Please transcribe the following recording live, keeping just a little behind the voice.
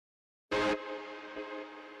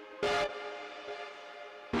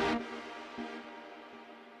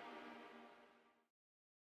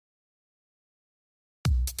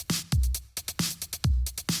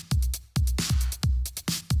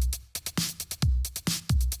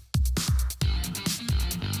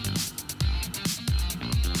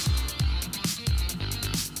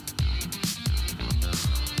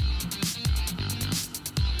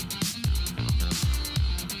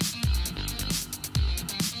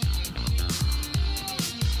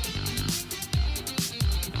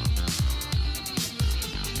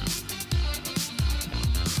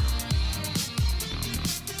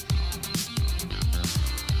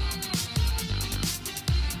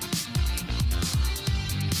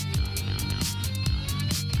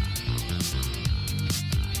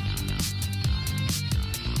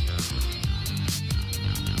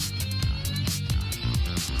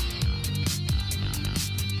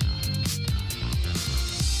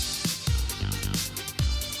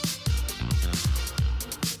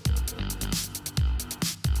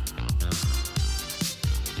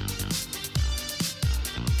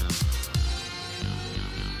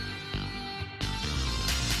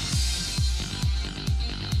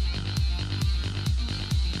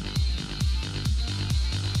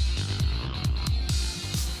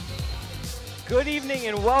Good evening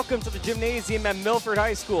and welcome to the gymnasium at Milford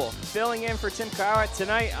High School. Filling in for Tim Cowett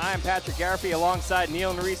tonight, I'm Patrick Garify alongside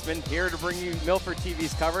Neil Reisman, here to bring you Milford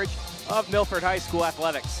TV's coverage of Milford High School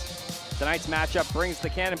athletics. Tonight's matchup brings the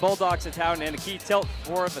Canton Bulldogs to town and a key tilt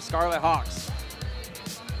for the Scarlet Hawks.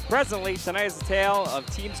 Presently, tonight is a tale of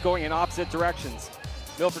teams going in opposite directions.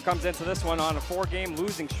 Milford comes into this one on a 4-game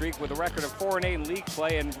losing streak with a record of 4-8 in league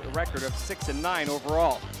play and a record of 6-9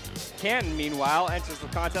 overall. Canton, meanwhile, enters the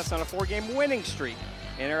contest on a 4-game winning streak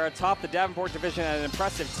and are atop the Davenport Division at an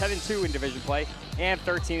impressive 10-2 in division play and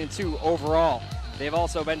 13-2 overall. They've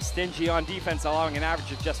also been stingy on defense, allowing an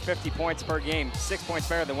average of just 50 points per game, 6 points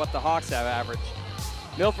better than what the Hawks have averaged.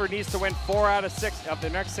 Milford needs to win 4 out of 6 of the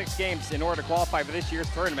next 6 games in order to qualify for this year's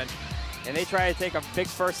tournament, and they try to take a big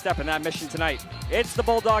first step in that mission tonight. It's the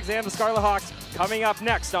Bulldogs and the Scarlet Hawks coming up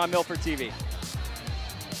next on Milford TV.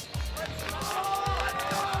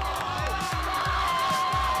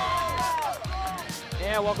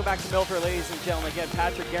 And welcome back to Milford, ladies and gentlemen. Again,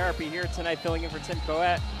 Patrick Garify here tonight filling in for Tim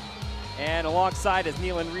Cowett. And alongside is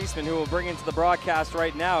Neil Reisman, who will bring into the broadcast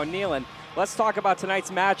right now. Neil, let's talk about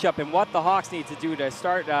tonight's matchup and what the Hawks need to do to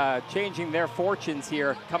start changing their fortunes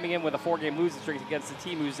here, coming in with a 4-game losing streak against a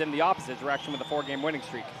team who's in the opposite direction with a 4-game winning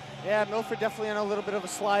streak. Yeah, Milford definitely on a little bit of a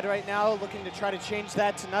slide right now, looking to try to change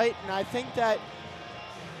that tonight. And I think that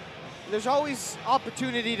there's always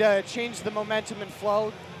opportunity to change the momentum and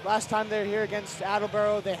flow. Last time they were here against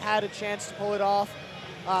Attleboro, they had a chance to pull it off,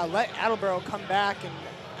 let Attleboro come back and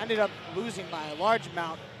ended up losing by a large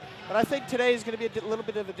amount. But I think today is going to be a little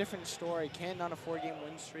bit of a different story. Canton on a 4-game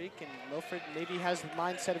win streak, and Milford maybe has the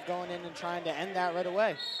mindset of going in and trying to end that right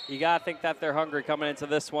away. You got to think that they're hungry coming into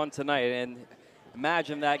this one tonight, and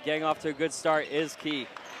imagine that getting off to a good start is key.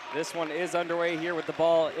 This one is underway here with the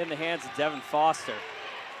ball in the hands of Devin Foster,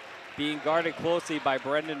 being guarded closely by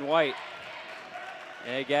Brendan White.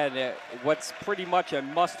 And again, what's pretty much a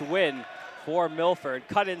must-win for Milford.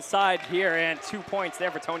 Cut inside here, and 2 points there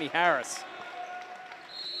for Tony Harris.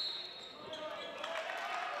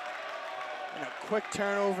 And a quick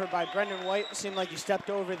turnover by Brendan White. It seemed like he stepped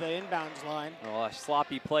over the inbounds line. Well, a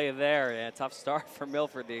sloppy play there, and a tough start for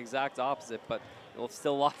Milford, the exact opposite, but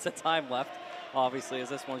still lots of time left, obviously, as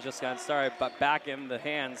this one's just gotten started, but back in the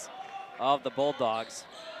hands of the Bulldogs.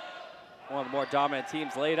 One of the more dominant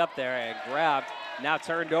teams laid up there and grabbed, now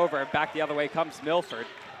turned over, and back the other way comes Milford.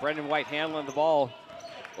 Brendan White handling the ball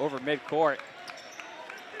over midcourt.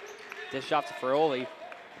 Dish off to Feroli.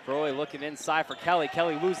 Feroli looking inside for Kelly.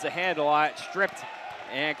 Kelly loses the handle on it, stripped,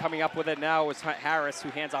 and coming up with it now was Harris, who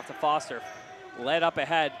hands off to Foster. Led up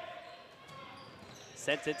ahead,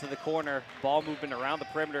 sent into the corner. Ball movement around the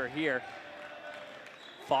perimeter here.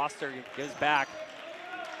 Foster gives back,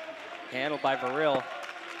 handled by Verrill.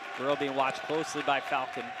 Verrill being watched closely by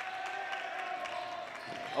Falcon.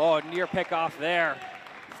 Oh, near pickoff there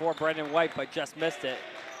for Brendan White, but just missed it.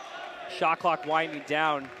 Shot clock winding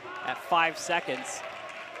down at 5 seconds.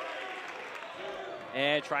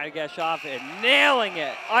 And trying to get a shot off and nailing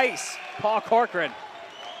it. Ice, Paul Corcoran.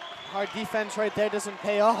 Hard defense right there doesn't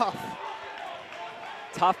pay off.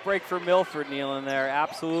 Tough break for Milford, Neil, in there,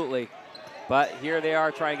 absolutely. But here they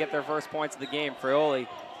are trying to get their first points of the game. Feroli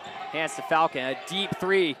hands to Falcon, a deep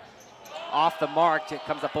 3 off the mark. It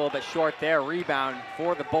comes up a little bit short there. Rebound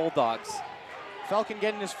for the Bulldogs. Falcon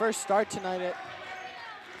getting his first start tonight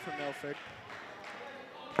for Milford.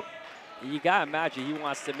 You gotta imagine he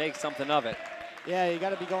wants to make something of it. Yeah, you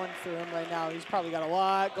gotta be going through him right now. He's probably got a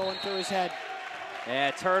lot going through his head.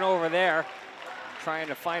 And turnover there. Trying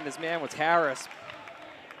to find his man with Harris,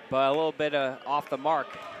 but a little bit off the mark.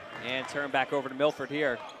 And turn back over to Milford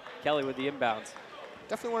here. Kelly with the inbounds.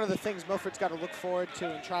 Definitely one of the things Milford's got to look forward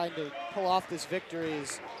to in trying to pull off this victory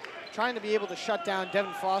is trying to be able to shut down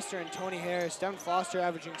Devin Foster and Tony Harris. Devin Foster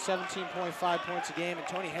averaging 17.5 points a game, and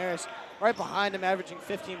Tony Harris right behind him averaging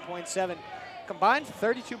 15.7. Combined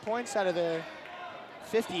 32 points out of their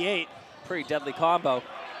 58. Pretty deadly combo.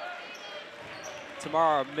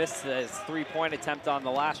 Tamara missed his 3-point attempt on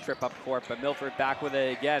the last trip up court, but Milford back with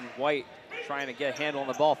it again. White trying to get a handle on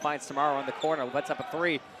the ball, finds Tamara on the corner, lets up a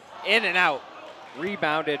 3, in and out.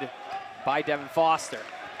 Rebounded by Devin Foster.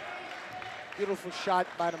 Beautiful shot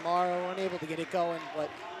by Tamara, unable to get it going, but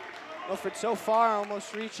Milford so far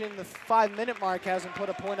almost reaching the 5-minute mark, hasn't put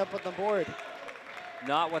a point up on the board.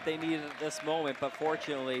 Not what they needed at this moment, but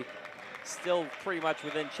fortunately still pretty much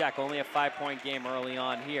within check. Only a 5-point game early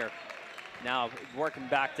on here. Now working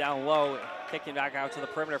back down low, kicking back out to the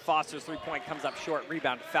perimeter. Foster's 3-point comes up short.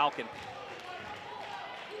 Rebound to Falcon.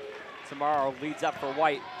 Tomorrow leads up for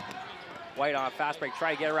White. White on a fast break,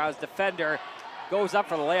 trying to get around his defender. Goes up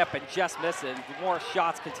for the layup and just misses. More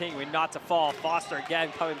shots continuing not to fall. Foster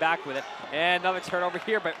again coming back with it. And another turnover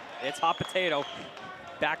here, but it's hot potato.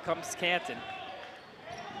 Back comes Canton.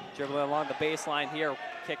 Dribbling along the baseline here.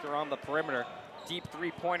 Kicker on the perimeter. Deep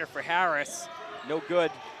three-pointer for Harris. No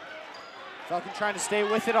good. Falcon trying to stay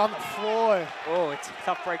with it on the floor. Oh, it's a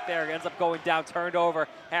tough break there. Ends up going down, turned over.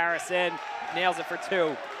 Harris in, nails it for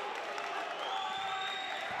 2.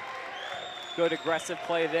 Good aggressive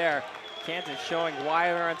play there. Canton showing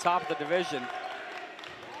why they're on top of the division.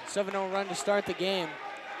 7-0 run to start the game.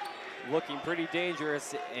 Looking pretty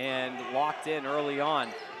dangerous and locked in early on.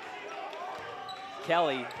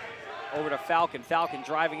 Kelly over to Falcon. Falcon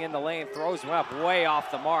driving in the lane, throws one up way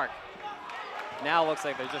off the mark. Now looks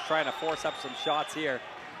like they're just trying to force up some shots here.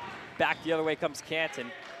 Back the other way comes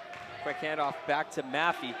Canton. Quick handoff back to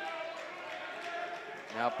Maffey.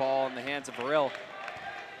 Now ball in the hands of Brill.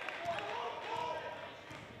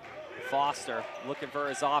 Foster looking for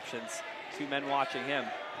his options. 2 men watching him.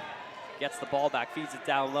 Gets the ball back, feeds it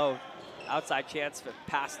down low. Outside chance,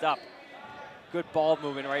 passed up. Good ball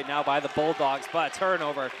movement right now by the Bulldogs, but a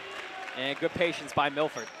turnover. And good patience by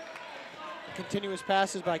Milford. Continuous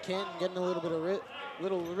passes by Canton, getting a little bit of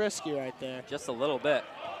little risky right there. Just a little bit.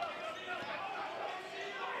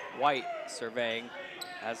 White surveying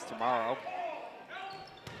as tomorrow.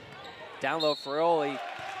 Down low for Oli,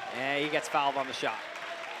 and he gets fouled on the shot.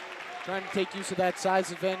 Trying to take use of that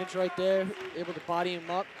size advantage right there, able to body him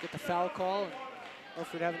up, get the foul call, and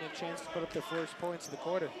Milford having a chance to put up their first points of the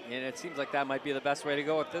quarter. And it seems like that might be the best way to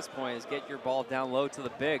go at this point, is get your ball down low to the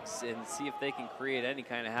bigs and see if they can create any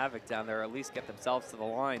kind of havoc down there, or at least get themselves to the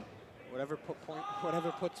line. Whatever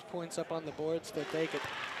puts points up on the boards, they'll take it.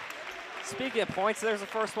 Speaking of points, there's the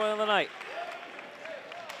first one of the night.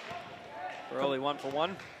 Early 1 for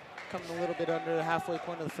 1. Coming a little bit under the halfway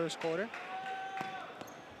point of the first quarter.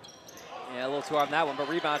 Yeah, a little too hard on that one, but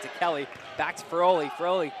rebound to Kelly. Back to Feroli.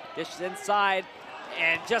 Feroli dishes inside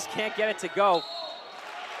and just can't get it to go.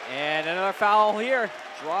 And another foul here.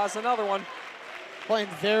 Draws another one. Playing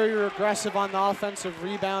very aggressive on the offensive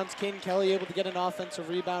rebounds. Caden Kelly able to get an offensive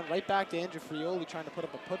rebound. Right back to Andrew Frioli trying to put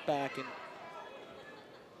up a putback and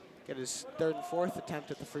get his 3rd and 4th attempt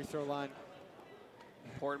at the free throw line.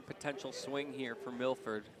 Important potential swing here for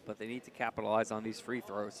Milford, but they need to capitalize on these free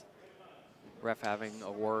throws. Ref having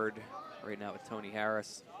a word right now with Tony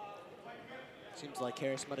Harris. Seems like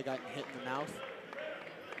Harris might have gotten hit in the mouth.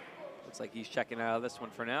 Looks like he's checking out of this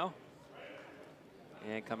one for now.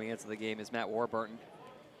 And coming into the game is Matt Warburton.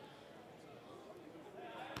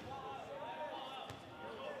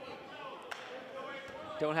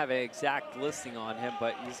 Don't have an exact listing on him,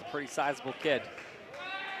 but he's a pretty sizable kid.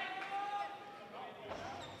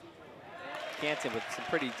 Canton with some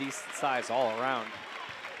pretty decent size all around.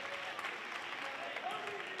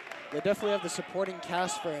 They definitely have the supporting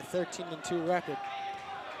cast for a 13-2 record.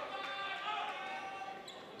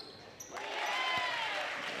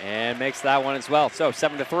 And makes that one as well. So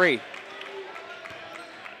 7-3.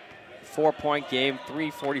 4-point game,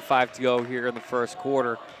 3:45 to go here in the first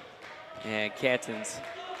quarter. And Canton's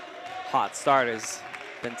hot start has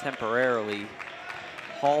been temporarily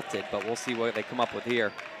halted, but we'll see what they come up with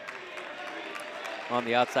here. On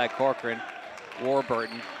the outside, Corcoran,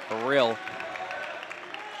 Warburton, Brill.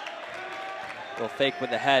 Will fake with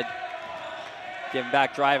the head. Giving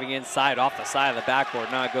back, driving inside, off the side of the backboard.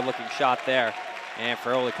 Not a good looking shot there. And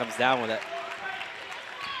Feroli comes down with it.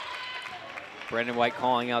 Brendan White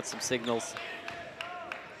calling out some signals.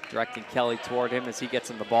 Directing Kelly toward him as he gets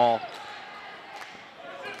him the ball.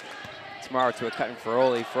 Tomorrow to a cutting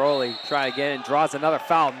Feroli. Feroli trying again and draws another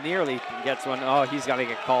foul. Nearly gets one. Oh, he's got to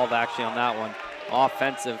get called actually on that one.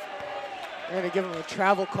 Offensive. They're going to give him a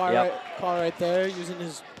travel call, call right there, using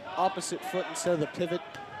his opposite foot instead of the pivot.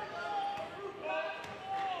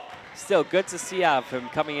 Still good to see out of him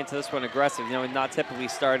coming into this one aggressive. You know, not typically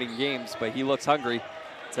starting games, but he looks hungry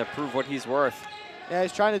to prove what he's worth. Yeah,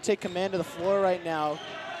 he's trying to take command of the floor right now.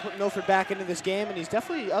 Put Milford back into this game, and he's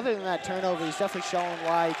definitely, other than that turnover, he's definitely showing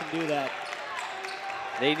why he can do that.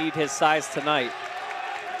 They need his size tonight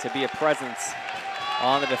to be a presence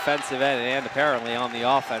on the defensive end and apparently on the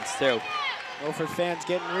offense too. Milford fans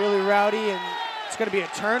getting really rowdy, and it's going to be a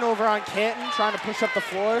turnover on Canton, trying to push up the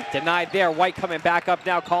floor. Denied there. White coming back up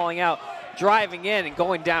now, calling out, driving in and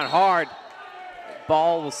going down hard.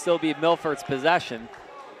 Ball will still be Milford's possession.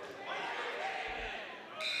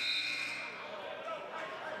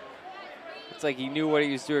 Looks like he knew what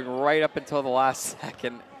he was doing right up until the last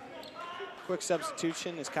second. Quick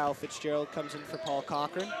substitution as Kyle Fitzgerald comes in for Paul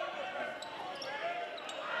Cochran.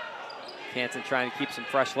 Canton trying to keep some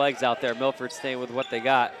fresh legs out there. Milford staying with what they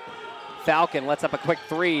got. Falcon lets up a quick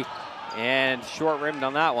 3. And short rimmed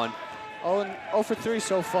on that one. 0 for 3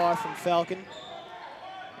 so far from Falcon.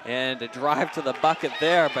 And a drive to the bucket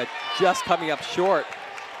there, but just coming up short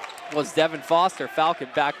was Devin Foster. Falcon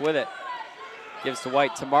back with it. Gives to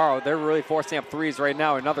White. Tomorrow, they're really forcing up threes right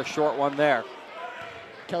now. Another short one there.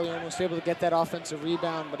 Kelly almost able to get that offensive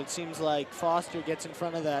rebound, but it seems like Foster gets in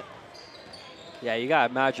front of that. Yeah, you got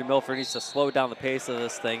to imagine Milford needs to slow down the pace of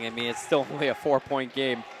this thing. I mean, it's still only a 4-point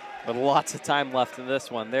game with lots of time left in this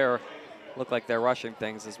one. Look like they're rushing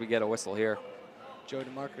things as we get a whistle here. Joe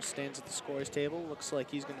DeMarco stands at the scorer's table. Looks like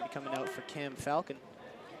he's going to be coming out for Cam Falcon.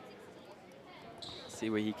 See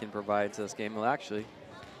what he can provide to this game. Well, actually,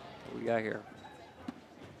 what we got here?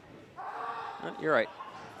 You're right.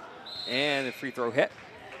 And a free throw hit.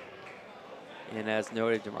 And as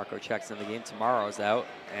noted, DeMarco checks in the game. Tomorrow's out.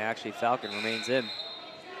 And actually, Falcon remains in.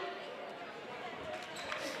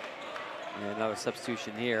 And another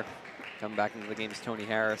substitution here. Coming back into the game is Tony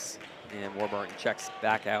Harris. And Warburton checks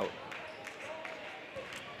back out.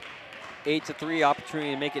 8-3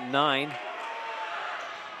 opportunity to make it 9.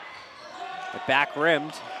 The back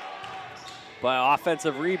rimmed. But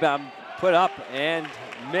offensive rebound put up and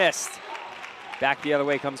missed. Back the other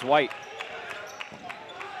way comes White.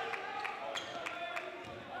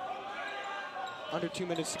 Under 2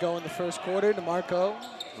 minutes to go in the first quarter. DeMarco.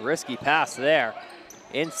 Risky pass there.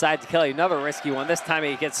 Inside to Kelly, another risky one. This time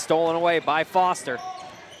he gets stolen away by Foster.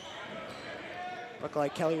 Looked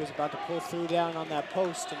like Kelly was about to pull through down on that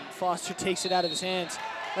post, and Foster takes it out of his hands.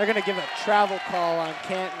 They're going to give a travel call on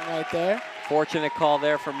Canton right there. Fortunate call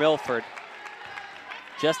there for Milford.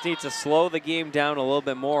 Just needs to slow the game down a little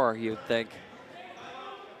bit more, you'd think.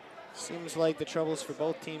 Seems like the troubles for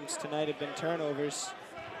both teams tonight have been turnovers.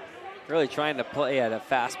 Really trying to play at a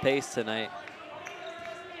fast pace tonight.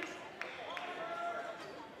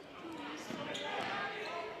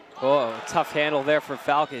 Oh, tough handle there for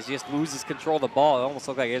Falcons. He just loses control of the ball. It almost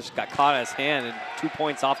looked like it just got caught in his hand, and 2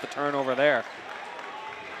 points off the turnover there.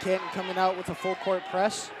 Canton coming out with a full court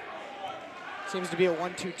press. Seems to be a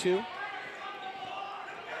 1-2-2. You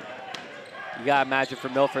gotta imagine for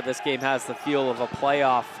Milford, this game has the feel of a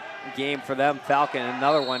playoff game for them. Falcon,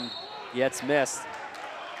 another one gets missed.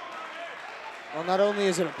 Well, not only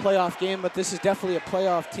is it a playoff game, but this is definitely a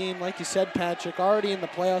playoff team. Like you said, Patrick, already in the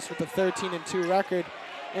playoffs with a 13-2 record.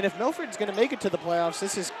 And if Milford's going to make it to the playoffs,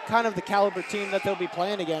 this is kind of the caliber team that they'll be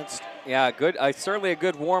playing against. Yeah, good. Certainly a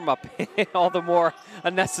good warm-up. All the more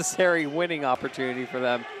a necessary winning opportunity for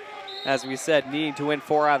them. As we said, needing to win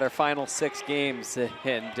 4 out of their final 6 games.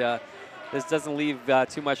 And this doesn't leave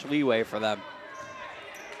too much leeway for them.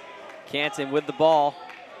 Canton with the ball.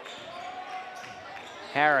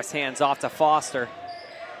 Harris hands off to Foster.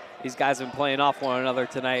 These guys have been playing off one another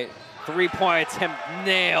tonight. 3-point attempt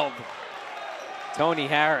nailed. Tony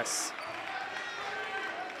Harris.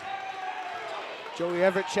 Joey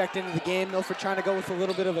Everett checked into the game. Milford trying to go with a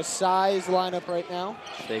little bit of a size lineup right now.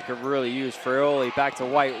 They could really use Frioli. Back to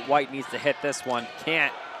White. White needs to hit this one.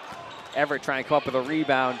 Can't. Everett trying to come up with a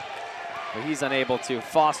rebound, but he's unable to.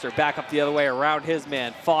 Foster back up the other way around his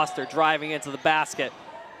man. Foster driving into the basket.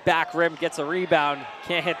 Back rim gets a rebound.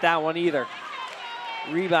 Can't hit that one either.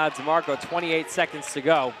 Rebound to Marco, 28 seconds to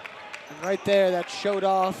go. And right there, that showed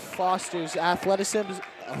off Foster's athleticism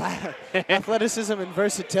and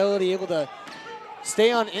versatility, able to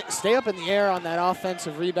stay up in the air on that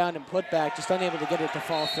offensive rebound and put back, just unable to get it to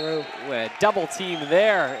fall through. With a double team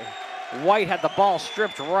there. White had the ball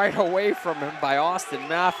stripped right away from him by Austin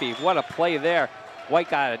Maffey. What a play there. White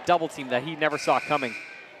got a double team that he never saw coming.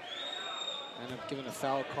 End up giving a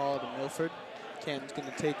foul call to Milford. Canton's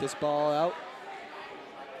going to take this ball out.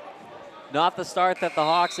 Not the start that the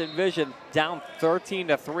Hawks envisioned. Down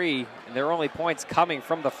 13-3, and their only points coming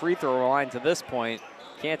from the free throw line to this point.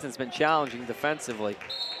 Canton's been challenging defensively.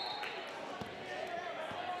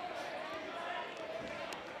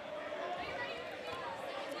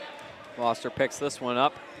 Foster picks this one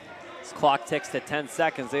up. This clock ticks to 10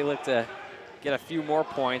 seconds. They look to get a few more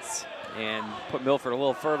points and put Milford a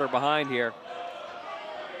little further behind here.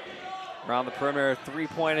 Around the perimeter,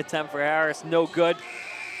 3-point attempt for Harris, no good.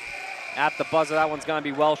 At the buzzer, that one's gonna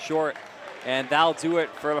be well short. And that'll do it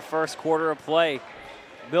for the first quarter of play.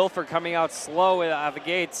 Milford coming out slow out of the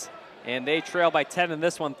gates, and they trail by 10 in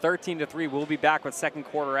this one, 13-3. We'll be back with second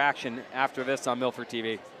quarter action after this on Milford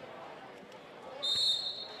TV.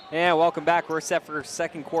 And welcome back. We're set for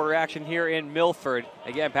second quarter action here in Milford.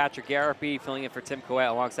 Again, Patrick Garapi filling in for Tim Coet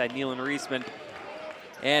alongside Nealon Reisman.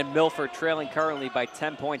 And Milford trailing currently by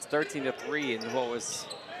 10 points, 13-3 in what was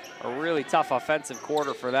a really tough offensive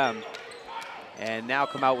quarter for them. And now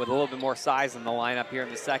come out with a little bit more size in the lineup here in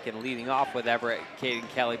the second, leading off with Everett, Caden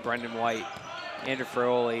Kelly, Brendan White, Andrew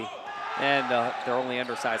Frioli, And their only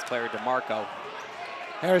undersized player, DeMarco.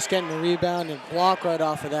 Harris getting the rebound and block right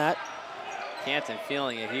off of that. Canton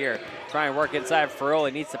feeling it here. Trying to work inside.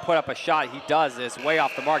 Ferroli needs to put up a shot. He does. It's way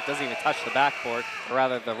off the mark. Doesn't even touch the backboard, or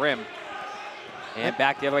rather the rim. And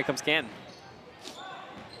back the other way comes Canton.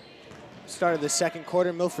 Start of the second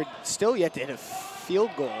quarter, Milford still yet to hit a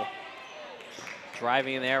field goal.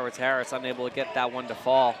 Driving in there with Harris, unable to get that one to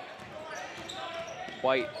fall.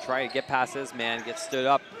 White trying to get past his man, gets stood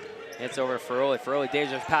up. It's over to Ferroli. Ferroli,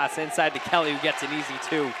 dangerous pass inside to Kelly, who gets an easy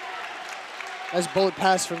two. Nice bullet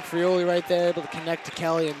pass from Frioli right there, able to connect to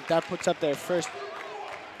Kelly, and that puts up their first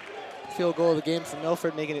field goal of the game for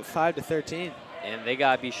Milford, making it 5-13. And they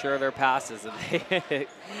got to be sure of their passes. And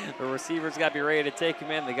the receivers got to be ready to take them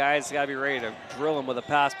in. The guys got to be ready to drill them with a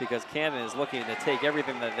pass because Canton is looking to take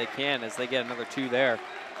everything that they can as they get another two there.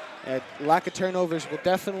 Lack of turnovers will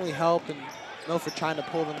definitely help, and Milford trying to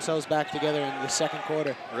pull themselves back together in the second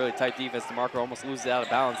quarter. Really tight defense. DeMarco almost loses it out of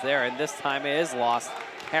bounds there, and this time it is lost.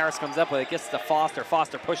 Harris comes up with it, gets to Foster.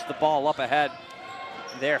 Foster pushes the ball up ahead.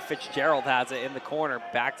 There, Fitzgerald has it in the corner.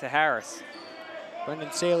 Back to Harris. Brendan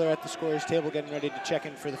Saylor at the scorer's table getting ready to check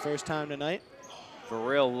in for the first time tonight.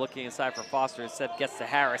 Burrell looking inside for Foster. Instead gets to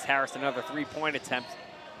Harris. Harris another three-point attempt.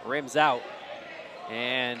 Rims out.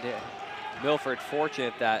 And Milford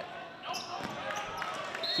fortunate that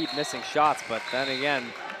keep missing shots, but then again,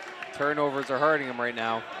 turnovers are hurting him right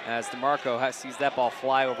now as DeMarco sees that ball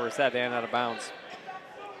fly over his head and out of bounds.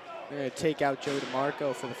 They're going to take out Joe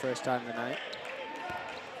DeMarco for the first time tonight.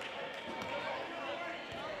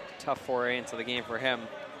 Tough foray into the game for him.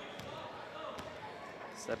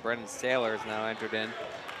 Instead, Brendan Saylor is now entered in.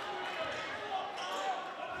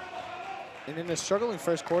 And in a struggling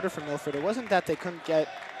first quarter for Milford, it wasn't that they couldn't get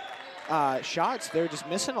shots. They were just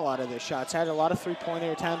missing a lot of their shots. Had a lot of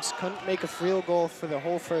three-pointer attempts. Couldn't make a field goal for the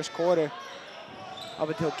whole first quarter up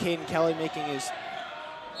until Caden Kelly making his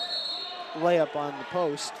layup on the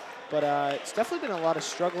post. But it's definitely been a lot of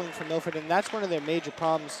struggling for Milford, and that's one of their major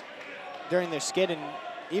problems during their skid and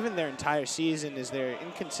even their entire season is their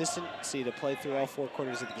inconsistency to play through all four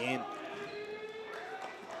quarters of the game.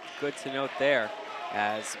 Good to note there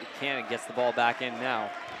as Canton gets the ball back in now.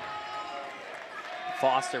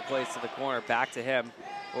 Foster plays to the corner, back to him,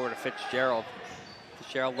 over to Fitzgerald.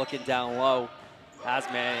 Fitzgerald looking down low, has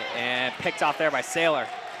man, and picked off there by Saylor.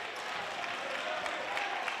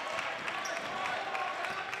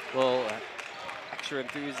 A little extra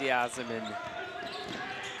enthusiasm and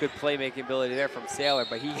good playmaking ability there from Saylor,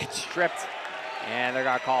 but he gets stripped, and they're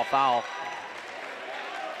gonna call a foul.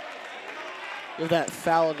 Give that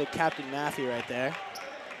foul to Captain Matthew right there.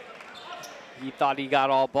 He thought he got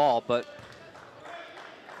all ball, but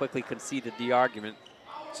quickly conceded the argument.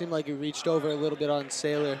 Seemed like he reached over a little bit on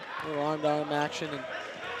Saylor. A little arm-to-arm action, and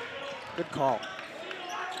good call.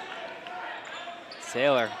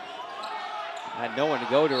 Saylor had no one to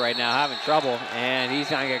go to right now, having trouble, and he's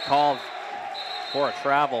gonna get called for a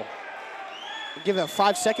travel. Give a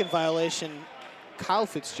 5-second violation. Kyle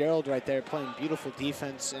Fitzgerald right there playing beautiful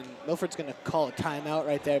defense, and Milford's gonna call a timeout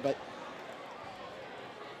right there, but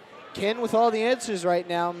Ken with all the answers right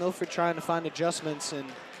now. Milford trying to find adjustments, and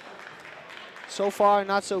so far,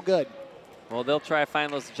 not so good. Well, they'll try to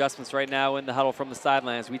find those adjustments right now in the huddle from the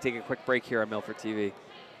sidelines. We take a quick break here on Milford TV.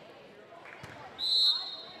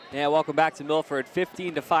 Yeah, welcome back to Milford.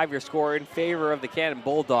 15-5 your score in favor of the Canton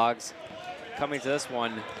Bulldogs. Coming to this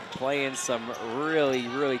one, playing some really,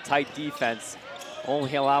 really tight defense,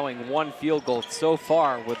 only allowing one field goal so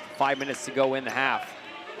far with 5 minutes to go in the half.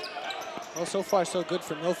 Well, so far so good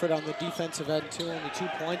for Milford on the defensive end too, only 2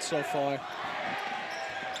 points so far.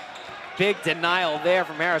 Big denial there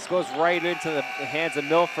from Harris, goes right into the hands of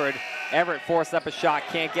Milford. Everett forced up a shot,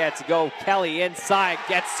 can't get it to go. Kelly inside,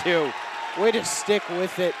 gets two. Way to stick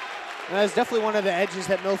with it. And that's definitely one of the edges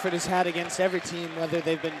that Milford has had against every team, whether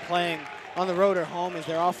they've been playing on the road or home, is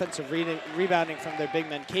their offensive rebounding from their big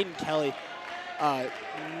men. Caden Kelly,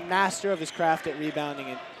 master of his craft at rebounding.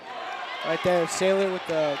 And right there, Saylor with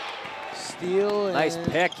the steal. Nice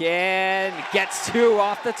pick, and gets two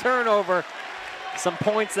off the turnover. Some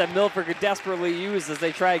points that Milford could desperately use as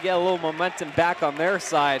they try to get a little momentum back on their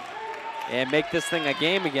side and make this thing a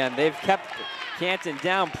game again. They've kept Canton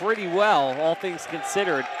down pretty well, all things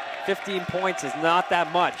considered. 15 points is not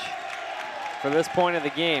that much for this point of the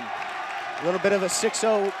game. A little bit of a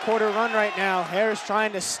 6-0 quarter run right now. Harris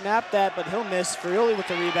trying to snap that, but he'll miss. Frioli with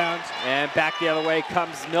the rebound. And back the other way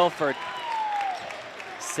comes Milford.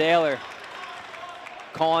 Saylor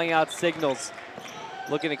calling out signals.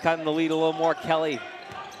 Looking to cut in the lead a little more. Kelly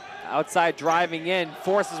outside driving in.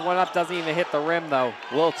 Forces one up, doesn't even hit the rim though.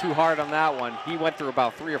 A little too hard on that one. He went through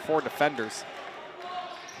about 3 or 4 defenders.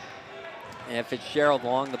 And Fitzgerald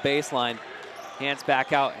along the baseline. Hands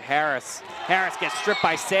back out. Harris. Harris gets stripped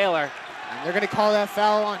by Saylor. And they're going to call that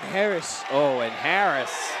foul on Harris. Oh, and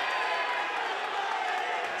Harris.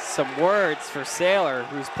 Some words for Saylor,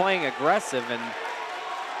 who's playing aggressive, and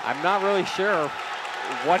I'm not really sure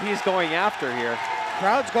what he's going after here.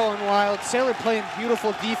 Crowd's going wild. Saylor playing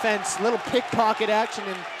beautiful defense, little pickpocket action,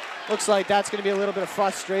 and looks like that's going to be a little bit of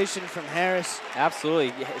frustration from Harris.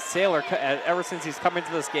 Absolutely. Saylor, ever since he's come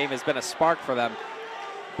into this game, has been a spark for them,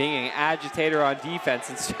 being an agitator on defense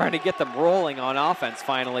and starting to get them rolling on offense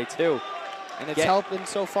finally, too. And it's helping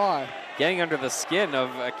so far. Getting under the skin of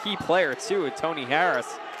a key player, too, Tony Harris,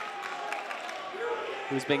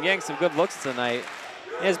 who's been getting some good looks tonight.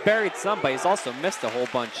 He has buried some, but he's also missed a whole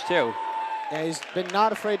bunch, too. Yeah, he's been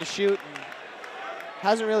not afraid to shoot and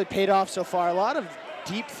hasn't really paid off so far. A lot of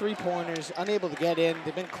deep three-pointers, unable to get in.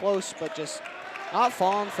 They've been close, but just not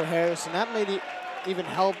falling for Harris, and that may even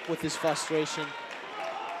help with his frustration.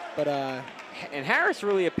 But and Harris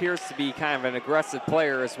really appears to be kind of an aggressive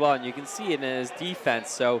player as well, and you can see it in his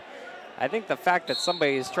defense. So I think the fact that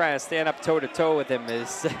somebody is trying to stand up toe-to-toe with him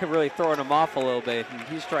is really throwing him off a little bit, and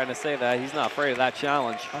he's trying to say that he's not afraid of that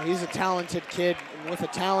challenge. Oh, he's a talented kid, and with a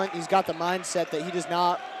talent, he's got the mindset that he does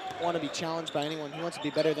not want to be challenged by anyone. He wants to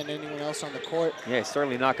be better than anyone else on the court. Yeah, he's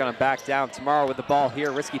certainly not going to back down. Tomorrow with the ball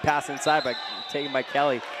here, risky pass inside, but taken by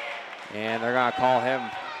Kelly, and they're going to call him.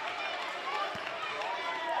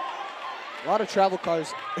 A lot of travel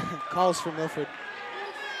calls for Milford.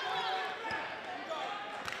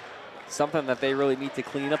 Something that they really need to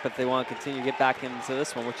clean up if they want to continue to get back into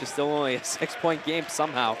this one, which is still only a 6-point game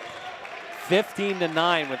somehow.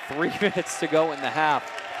 15-9 with 3 minutes to go in the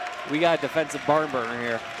half. We got a defensive barn burner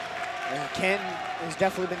here. Yeah, Canton has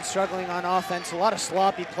definitely been struggling on offense. A lot of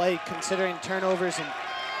sloppy play considering turnovers and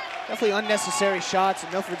definitely unnecessary shots,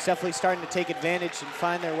 and Milford's definitely starting to take advantage and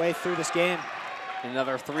find their way through this game.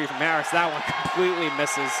 Another three from Harris. That one completely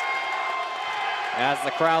misses, as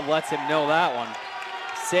the crowd lets him know that one.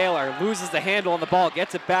 Saylor loses the handle on the ball,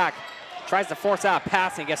 gets it back, tries to force out a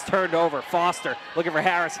pass and gets turned over. Foster looking for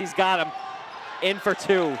Harris. He's got him. In for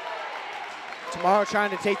two. Tomorrow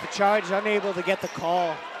trying to take the charge, unable to get the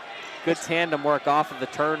call. Good tandem work off of the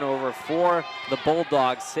turnover for the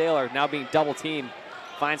Bulldogs. Saylor now being double teamed.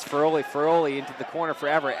 Finds Ferroli. Ferroli into the corner for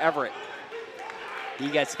Everett. Everett. He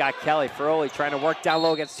gets Scott Kelly. Ferroli trying to work down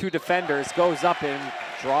low against two defenders. Goes up and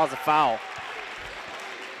draws a foul.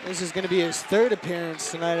 This is going to be his third appearance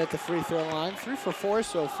tonight at the free throw line. 3 for 4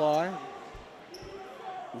 so far.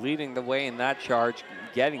 Leading the way in that charge,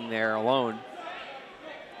 getting there alone.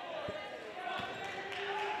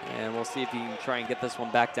 And we'll see if he can try and get this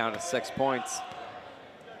one back down to 6 points.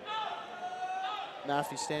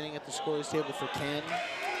 Maffey standing at the scorer's table for Canton.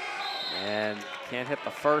 And can't hit the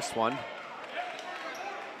first one.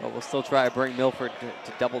 But we'll still try to bring Milford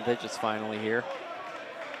to double digits finally here.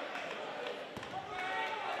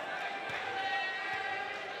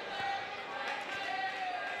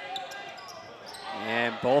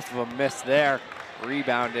 And both of them missed there.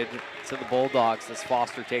 Rebounded to the Bulldogs as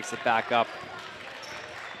Foster takes it back up.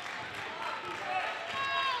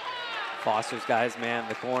 Foster's got his man in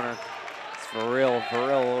the corner. It's Verrill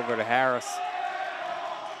over to Harris.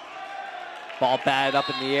 Ball batted up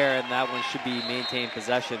in the air, and that one should be maintained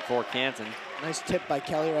possession for Canton. Nice tip by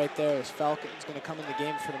Kelly right there as Falcon's going to come in the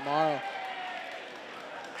game for tomorrow.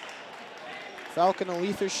 Falcon, a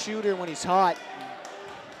lethal shooter when he's hot.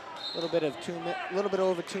 A little bit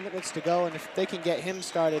over 2 minutes to go, and if they can get him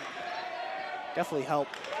started, definitely help.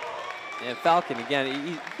 And Falcon,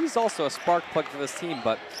 again, he's also a spark plug for this team,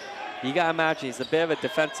 but you got to imagine he's a bit of a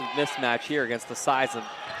defensive mismatch here against the size of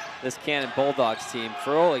this Canton Bulldogs team.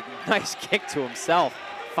 Ferroli, nice kick to himself,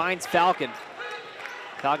 finds Falcon.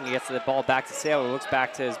 Falcon gets the ball back to Saylor, looks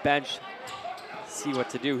back to his bench, see what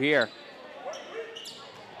to do here.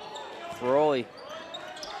 Ferroli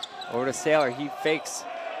over to Saylor, he fakes.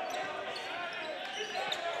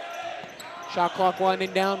 Shot clock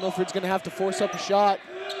winding down. Milford's going to have to force up a shot.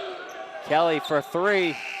 Kelly for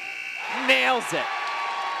three, nails it.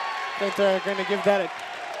 I think they're going to give that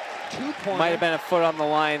a 2-pointer. Might have been a foot on the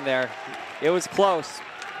line there. It was close.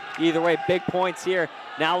 Either way, big points here.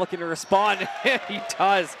 Now looking to respond. He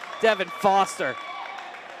does. Devin Foster,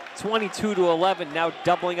 22-11, now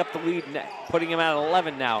doubling up the lead, putting him at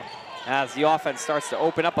 11 now, as the offense starts to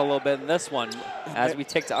open up a little bit in this one, as we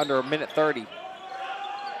take to under a minute 30.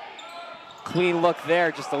 Clean look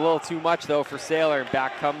there, just a little too much though for Saylor, and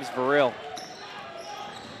back comes Verrill.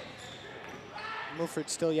 Milford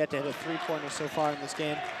still yet to hit a 3-pointer so far in this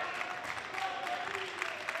game.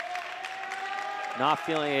 Not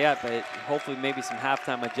feeling it yet, but hopefully maybe some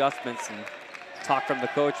halftime adjustments and talk from the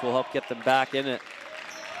coach will help get them back in it.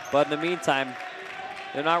 But in the meantime,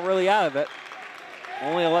 they're not really out of it.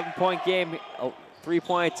 Only 11-point game, a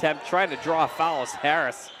 3-point attempt, trying to draw fouls.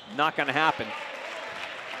 Harris, not going to happen.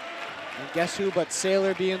 And guess who but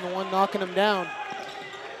Saylor being the one knocking him down.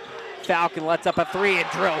 Falcon lets up a 3 and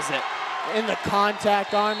drills it. In the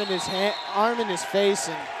contact, arm in his face,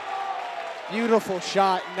 and beautiful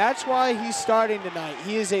shot. And that's why he's starting tonight.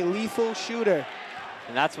 He is a lethal shooter.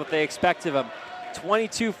 And that's what they expect of him.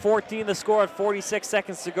 22-14 the score at 46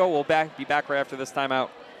 seconds to go. We'll be back right after this timeout.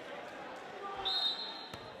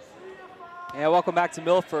 And welcome back to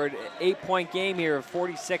Milford. 8-point game here,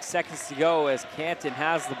 46 seconds to go as Canton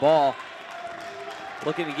has the ball.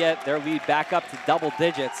 Looking to get their lead back up to double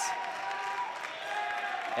digits.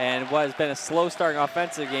 And what has been a slow starting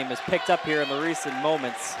offensive game is picked up here in the recent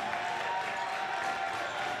moments.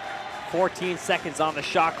 14 seconds on the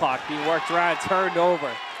shot clock, being worked around, turned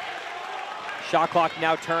over. Shot clock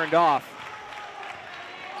now turned off.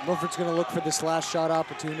 Milford's going to look for this last shot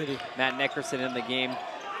opportunity. Matt Nickerson in the game.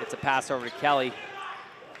 Gets a pass over to Kelly.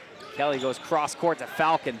 Kelly goes cross court to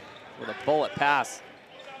Falcon with a bullet pass.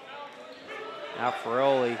 Now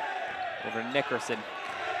Ferroli over to Nickerson.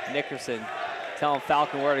 Nickerson telling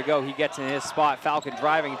Falcon where to go. He gets in his spot. Falcon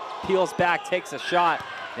driving, peels back, takes a shot.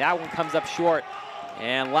 That one comes up short.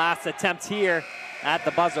 And last attempt here at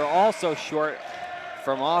the buzzer, also short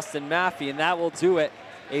from Austin Maffey, and that will do it.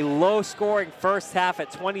 A low-scoring first half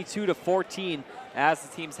at 22-14 as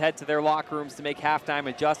the teams head to their locker rooms to make halftime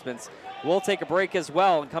adjustments. We'll take a break as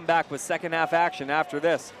well and come back with second half action after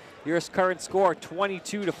this. Here's current score,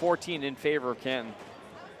 22-14 in favor of Canton.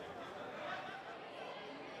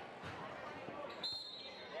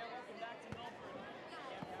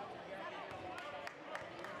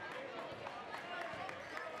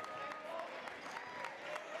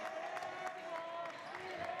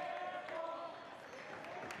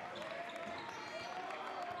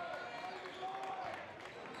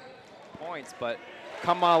 But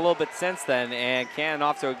come on a little bit since then, and Canton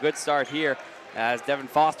off to a good start here as Devin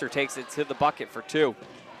Foster takes it to the bucket for 2.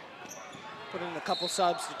 Put in a couple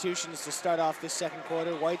substitutions to start off this second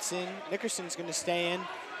quarter. White's in, Nickerson's going to stay in.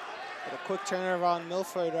 But a quick turnover on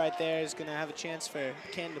Milford right there is going to have a chance for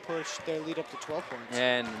Canton to push their lead up to 12 points.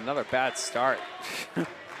 And another bad start.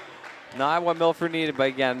 Not what Milford needed, but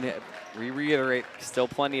again, we reiterate, still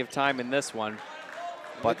plenty of time in this one.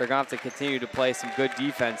 But they're going to have to continue to play some good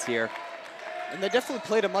defense here. And they definitely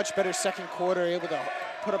played a much better second quarter, able to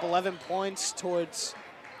put up 11 points towards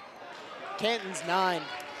Canton's 9.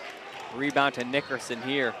 Rebound to Nickerson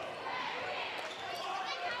here.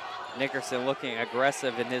 Nickerson looking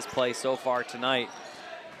aggressive in his play so far tonight.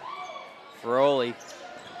 Ferroli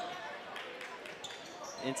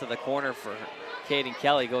into the corner for Caden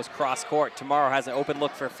Kelly, goes cross court. Tomorrow has an open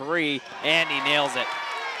look for 3, and he nails it.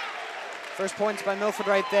 First points by Milford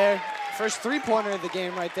right there. First three-pointer of the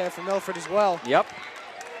game right there for Milford as well. Yep.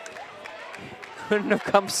 Couldn't have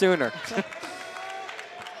come sooner.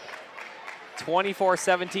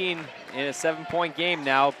 24-17 in a 7-point game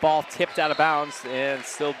now. Ball tipped out of bounds and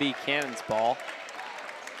still be Cannon's ball.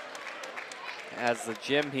 As the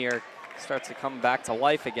gym here starts to come back to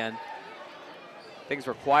life again. Things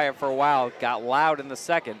were quiet for a while, got loud in the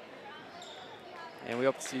second. And we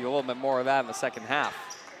hope to see a little bit more of that in the second half.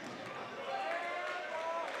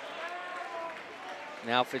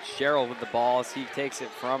 Now Fitzgerald with the ball as he takes it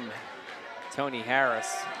from Tony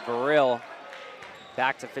Harris. Burrill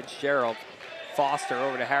back to Fitzgerald. Foster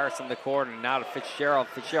over to Harris in the corner. Now to Fitzgerald.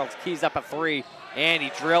 Fitzgerald keys up a 3, and he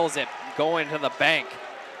drills it going to the bank.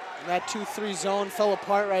 And that 2-3 zone fell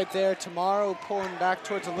apart right there. Tomorrow pulling back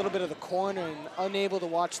towards a little bit of the corner and unable to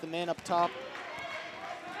watch the man up top.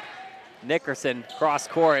 Nickerson cross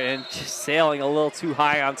court and just sailing a little too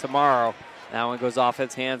high on Tomorrow. That one goes off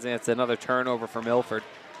his hands, and it's another turnover for Milford.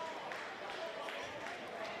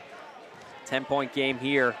 10-point game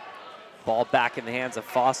here. Ball back in the hands of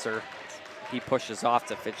Foster. He pushes off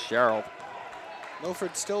to Fitzgerald.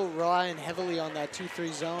 Milford still relying heavily on that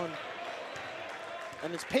 2-3 zone.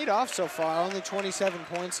 And it's paid off so far. Only 27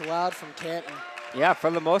 points allowed from Canton. Yeah,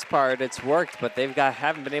 for the most part, it's worked, but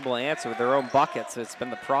haven't been able to answer with their own buckets. It's been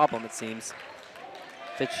the problem, it seems.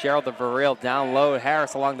 Fitzgerald to Burrill, down low.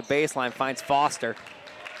 Harris along the baseline finds Foster.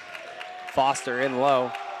 Foster in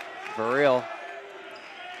low. Burrill.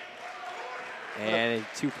 And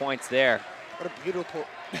 2 points there. What a beautiful,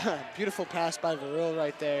 beautiful pass by Burrill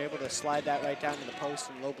right there. Able to slide that right down to the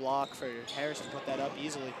post and low block for Harris to put that up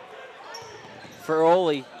easily.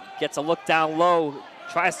 Ferroli gets a look down low.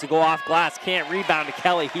 Tries to go off glass. Can't rebound to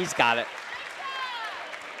Kelly. He's got it.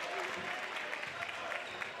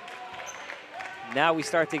 Now we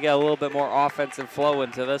start to get a little bit more offensive flow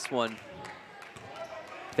into this one.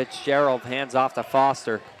 Fitzgerald hands off to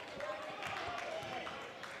Foster.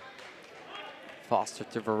 Foster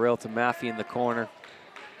to Verrill to Maffey in the corner.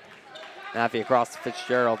 Maffey across to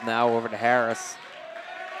Fitzgerald, now over to Harris.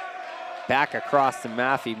 Back across to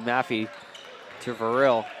Maffey. Maffey to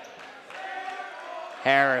Verrill.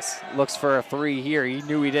 Harris looks for a three here. He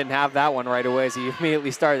knew he didn't have that one right away, so he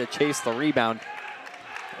immediately started to chase the rebound.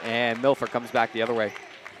 And Milford comes back the other way.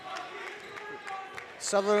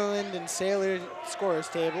 Sutherland and Saylor scorers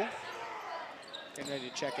table. Getting ready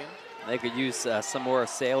to check in. They could use some more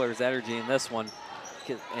Saylor's energy in this one.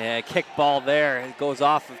 Kick ball there. It goes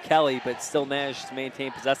off of Kelly, but still managed to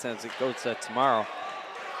maintain possession as it goes to Tomorrow.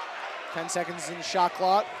 10 seconds in the shot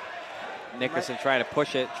clock. Nickerson trying to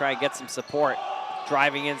push it, try and get some support.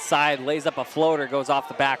 Driving inside, lays up a floater, goes off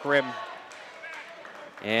the back rim.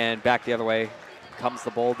 And back the other way comes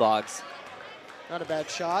the Bulldogs. Not a bad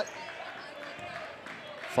shot.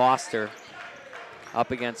 Foster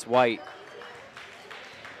up against White.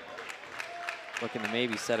 Looking to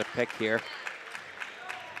maybe set a pick here.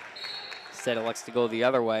 Instead elects to go the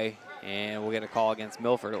other way, and we'll get a call against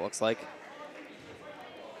Milford, it looks like.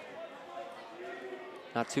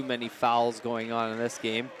 Not too many fouls going on in this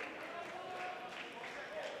game.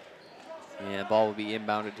 Yeah, ball will be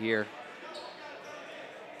inbounded here.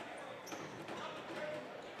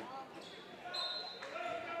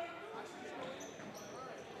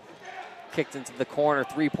 Kicked into the corner,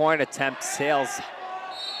 three-point attempt, sails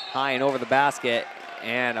high and over the basket,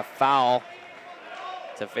 and a foul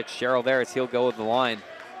to Fitzgerald there as he'll go with the line.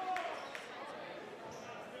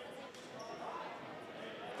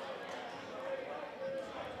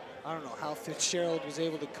 I don't know how Fitzgerald was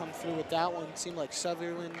able to come through with that one. It seemed like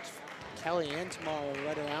Sutherland, Kelly, and Tomorrow were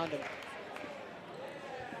right around him.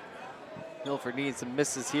 Milford needs some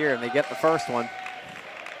misses here, and they get the first one.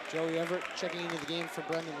 Joey Everett checking into the game for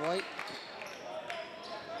Brendan White.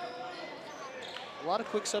 A lot of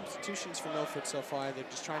quick substitutions for Milford so far. They're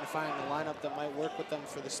just trying to find the lineup that might work with them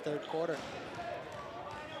for this third quarter.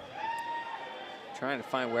 Trying to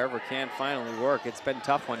find wherever can finally work. It's been a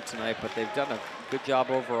tough one tonight, but they've done a good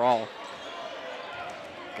job overall.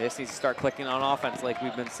 They just need to start clicking on offense like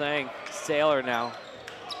we've been saying. Saylor now.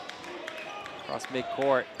 Across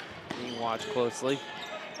midcourt, being watched closely.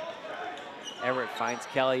 Everett finds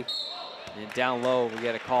Kelly. And down low, we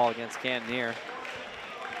get a call against Canton here.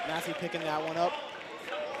 Maffey picking that one up.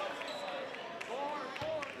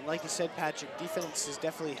 And like you said, Patrick, defense has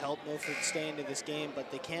definitely helped Milford stay into this game,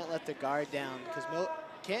 but they can't let their guard down because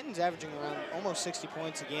Canton's averaging around almost 60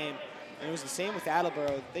 points a game. And it was the same with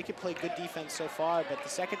Attleboro. They could play good defense so far, but the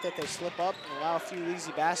second that they slip up and allow a few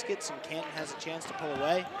easy baskets and Canton has a chance to pull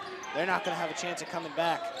away, they're not going to have a chance of coming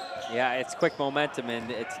back. Yeah, it's quick momentum, and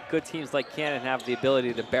it's good teams like Canton have the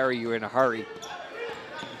ability to bury you in a hurry.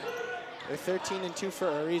 They're 13-2 for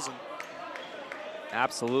a reason.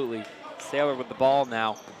 Absolutely. Saylor with the ball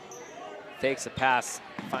now. Fakes a pass,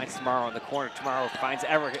 finds Tomorrow in the corner. Tomorrow finds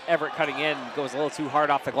Everett cutting in, goes a little too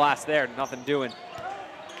hard off the glass there, nothing doing.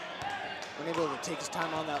 Unable to take his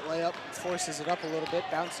time on that layup, forces it up a little bit,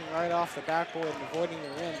 bouncing right off the backboard and avoiding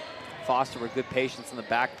the rim. Foster with good patience in the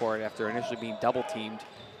backboard after initially being double teamed.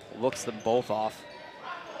 Looks them both off.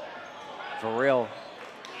 Verrill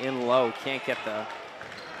in low, can't get the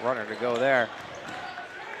runner to go there.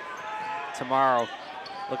 Tomorrow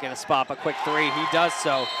looking to spot a quick three. He does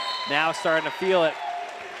so. Now starting to feel it.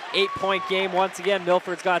 8-point game once again.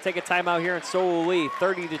 Milford's got to take a timeout here, and so will we.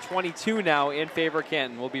 30-22 now in favor of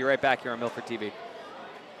Canton. We'll be right back here on Milford TV.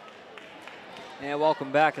 And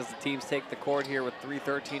welcome back as the teams take the court here with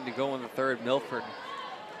 3:13 to go in the third. Milford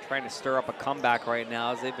trying to stir up a comeback right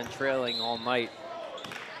now as they've been trailing all night.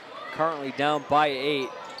 Currently down by 8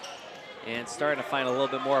 and starting to find a little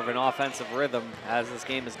bit more of an offensive rhythm as this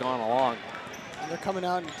game has gone along. And they're coming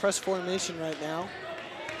out in press formation right now.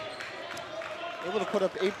 Able to put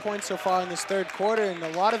up 8 points so far in this third quarter, and a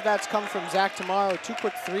lot of that's come from Zach Tomorrow. 2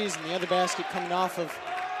 quick threes, and the other basket coming off of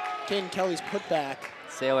Caden Kelly's putback.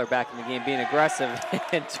 Saylor back in the game being aggressive,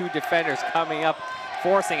 and 2 defenders coming up,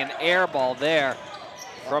 forcing an air ball there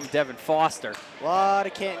from Devin Foster. A lot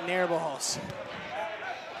of Canton air balls.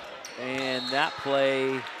 And that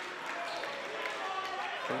play,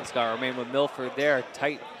 it's got to remain with Milford there.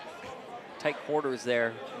 Tight quarters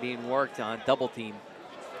there being worked on, double team.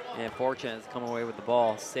 And Fortune is coming away with the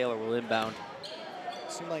ball. Saylor will inbound.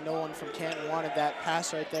 Seemed like no one from Canton wanted that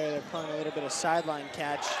pass right there. They're playing a little bit of sideline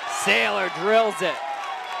catch. Saylor drills it.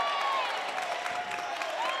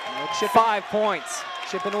 5 points.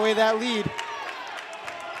 Chipping away that lead.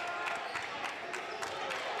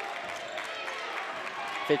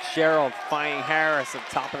 Fitzgerald finding Harris at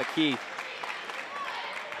the top of the key.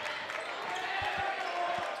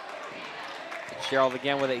 Fitzgerald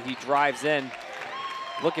again with it. He drives in,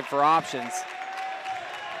 looking for options.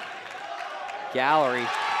 Gallery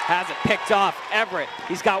has it picked off. Everett,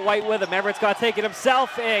 he's got White with him. Everett's got to take it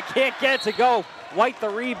himself and can't get it to go. White the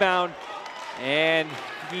rebound, and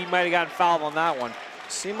he might have gotten fouled on that one.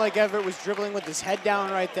 Seemed like Everett was dribbling with his head down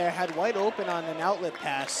right there, had White open on an outlet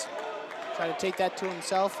pass. Tried to take that to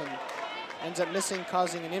himself and ends up missing,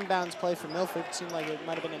 causing an inbounds play for Milford. Seemed like it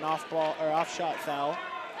might have been an off-ball or off-shot foul.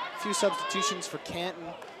 A few substitutions for Canton.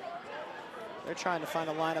 They're trying to find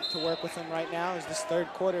a lineup to work with him right now as this third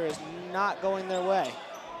quarter is not going their way.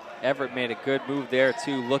 Everett made a good move there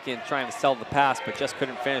too, trying to sell the pass, but just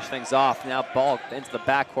couldn't finish things off. Now ball into the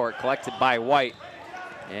backcourt, collected by White,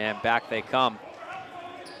 and back they come.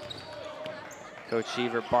 Coach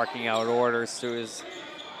Sheaver barking out orders to his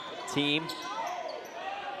team.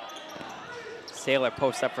 Saylor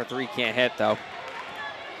posts up for three, can't hit though.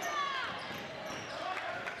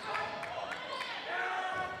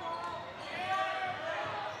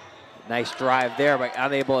 Nice drive there, but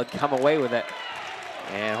unable to come away with it.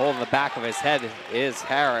 And holding the back of his head is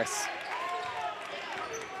Harris.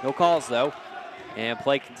 No calls though. And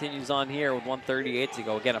play continues on here with 1:38 to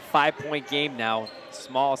go. Again, a 5-point game now.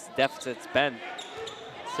 Smallest deficit it's been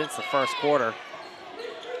since the first quarter.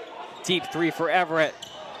 Deep three for Everett.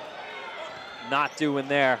 Not doing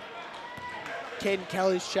there. Caden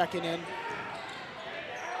Kelly's checking in.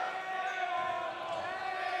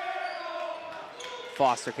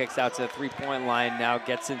 Foster kicks out to the three-point line, now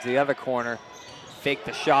gets into the other corner. Fake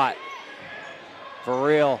the shot. For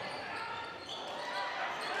real.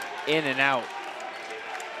 In and out.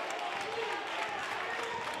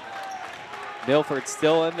 Milford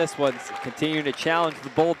still in this one, continuing to challenge the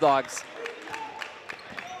Bulldogs.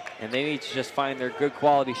 And they need to just find their good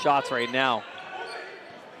quality shots right now.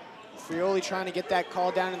 Frioli trying to get that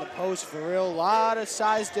call down in the post. For real, a lot of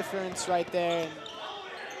size difference right there.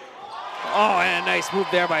 Oh, and a nice move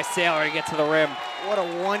there by Saylor to get to the rim. What a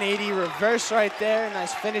 180 reverse right there.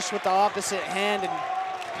 Nice finish with the opposite hand and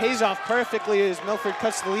pays off perfectly as Milford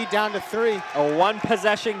cuts the lead down to 3. A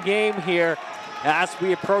one-possession game here as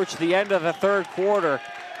we approach the end of the third quarter.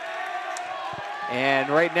 And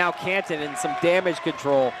right now, Canton in some damage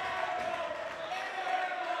control.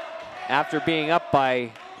 After being up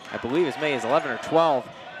by, I believe as many as 11 or 12.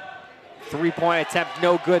 Three-point attempt,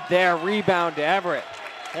 no good there. Rebound to Everett.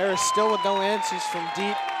 Harris still with no answers from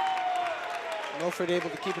deep. Milford able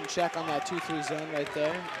to keep in check on that 2-3 zone right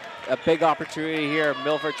there. A big opportunity here.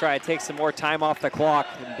 Milford trying to take some more time off the clock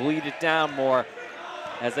and bleed it down more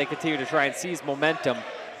as they continue to try and seize momentum.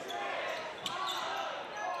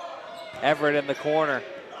 Everett in the corner,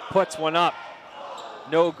 puts one up.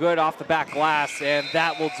 No good off the back glass, and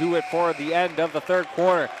that will do it for the end of the third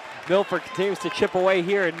quarter. Milford continues to chip away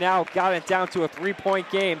here and now got it down to a 3-point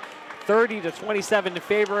game. 30-27 in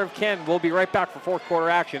favor of Ken. We'll be right back for fourth quarter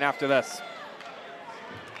action after this.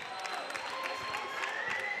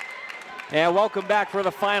 And welcome back for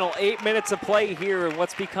the final 8 minutes of play here in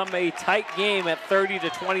what's become a tight game at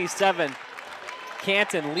 30-27.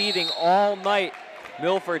 Canton leading all night.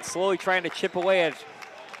 Milford slowly trying to chip away at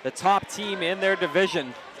the top team in their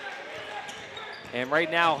division. And right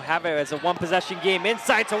now have it as a one-possession game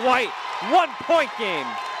inside to White. 1-point game.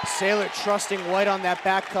 Saylor trusting White on that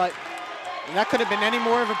back cut. And that could have been any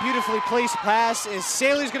more of a beautifully placed pass as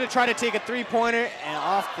Saylor's going to try to take a three-pointer and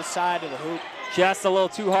off the side of the hoop. Just a little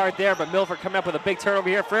too hard there, but Milford coming up with a big turnover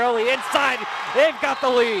here. Frioli inside, they've got the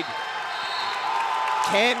lead.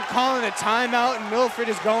 Canton calling a timeout, and Milford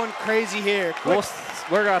is going crazy here.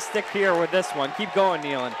 We're gonna stick here with this one. Keep going,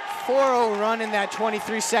 Nealon. 4-0 run in that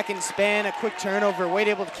 23-second span, a quick turnover. White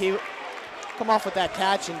able to come off with that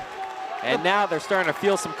catch. And now they're starting to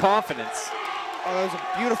feel some confidence. Oh, that was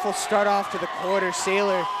a beautiful start off to the quarter.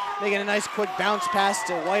 Saylor making a nice quick bounce pass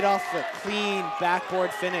to White off a clean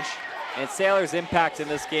backboard finish. And Saylor's impact in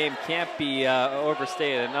this game can't be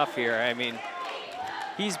overstated enough here. I mean,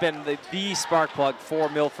 he's been the spark plug for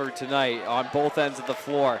Milford tonight on both ends of the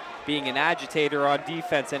floor, being an agitator on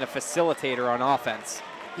defense and a facilitator on offense.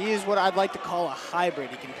 He is what I'd like to call a hybrid.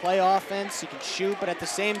 He can play offense, he can shoot, but at the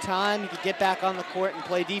same time, he can get back on the court and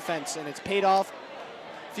play defense, and it's paid off.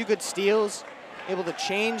 A few good steals, able to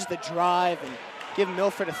change the drive and give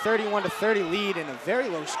Milford a 31-30 lead in a very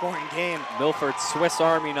low-scoring game. Milford's Swiss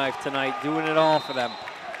Army knife tonight, doing it all for them.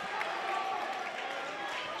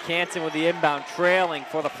 Canton with the inbound, trailing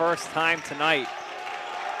for the first time tonight.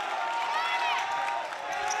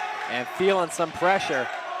 And feeling some pressure.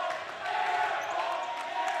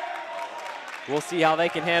 We'll see how they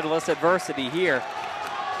can handle this adversity here.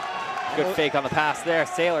 Good fake on the pass there.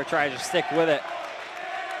 Saylor tries to stick with it.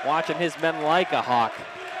 Watching his men like a hawk.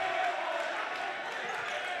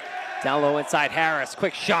 Down low inside Harris.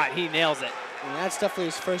 Quick shot. He nails it. And that's definitely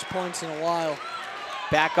his first points in a while.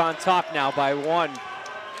 Back on top now by 1.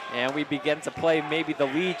 And we begin to play maybe the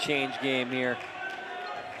lead change game here.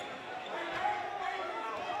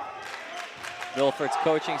 Milford's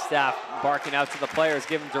coaching staff barking out to the players,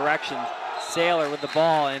 giving direction. Saylor with the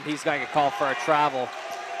ball, and he's going to get called for a travel.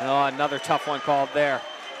 Oh, another tough one called there.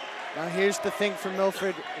 Now here's the thing for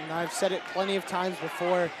Milford, and I've said it plenty of times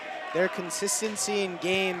before, their consistency in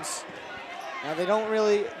games. Now they're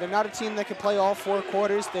not a team that can play all 4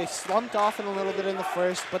 quarters. They slumped off in a little bit in the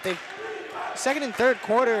first, but second and third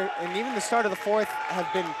quarter, and even the start of the fourth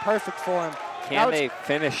have been perfect for them. Can they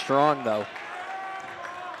finish strong though?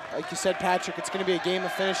 Like you said, Patrick, it's going to be a game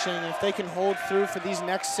of finishing. If they can hold through for these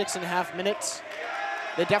next 6.5 minutes,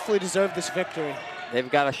 they definitely deserve this victory. They've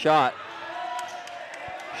got a shot.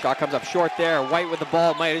 Shot comes up short there. White with the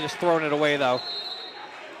ball, might have just thrown it away though.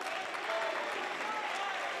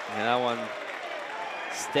 And that one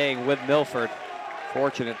staying with Milford.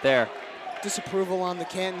 Fortunate there. Disapproval on the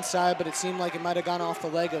Canton side, but it seemed like it might have gone off the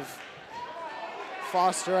leg of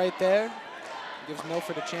Foster right there. Gives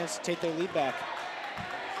Milford a chance to take their lead back.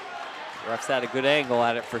 Refs had a good angle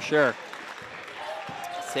at it for sure.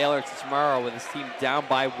 Saylor to tomorrow with his team down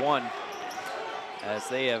by 1 as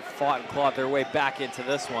they have fought and clawed their way back into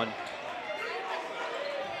this one.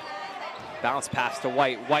 Bounce pass to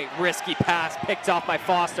White. White, risky pass, picked off by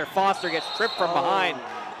Foster. Foster gets tripped from behind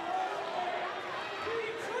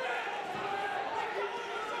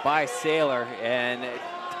by Saylor, and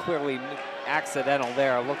clearly accidental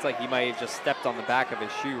there. It looks like he might have just stepped on the back of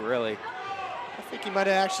his shoe, really. I think he might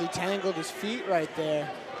have actually tangled his feet right there.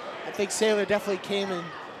 I think Saylor definitely came in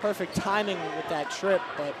perfect timing with that trip,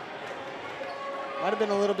 but might have been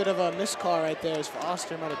a little bit of a miscall right there as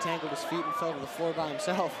Foster might have tangled his feet and fell to the floor by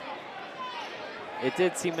himself. It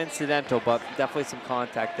did seem incidental, but definitely some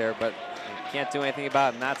contact there, but can't do anything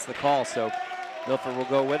about it, and that's the call, so Milford will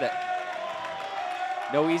go with it.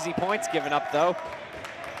 No easy points given up, though.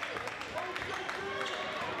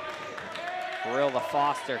 Brill to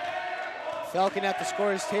Foster. Falcon at the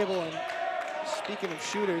scorer's table, and speaking of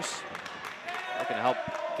shooters, looking to help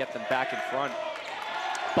get them back in front.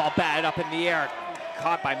 Ball batted up in the air,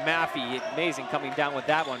 caught by Maffey. Amazing coming down with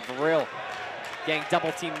that one. Brill getting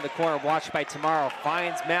double teamed in the corner, watched by Tomorrow.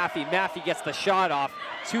 Finds Maffey. Maffey gets the shot off.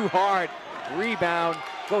 Too hard. Rebound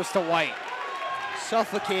goes to White.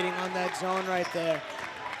 Suffocating on that zone right there.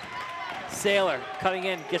 Saylor cutting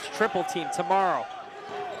in, gets triple team. Tomorrow.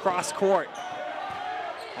 Cross court.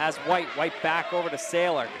 Has White. White back over to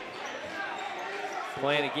Saylor.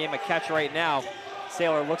 Playing a game of catch right now.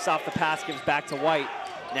 Saylor looks off the pass, gives back to White.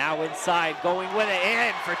 Now inside, going with it,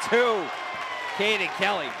 in for 2. Caden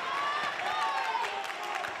Kelly.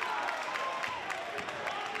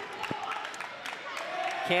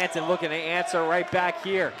 Canton looking to answer right back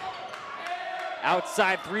here.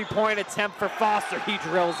 Outside 3-point attempt for Foster. He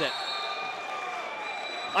drills it.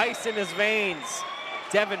 Ice in his veins.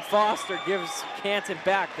 Devin Foster gives Canton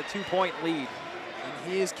back the 2-point lead. And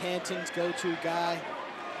he is Canton's go-to guy.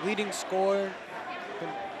 Leading scorer. Been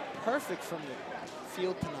perfect from the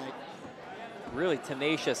field tonight. Really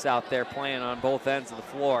tenacious out there, playing on both ends of the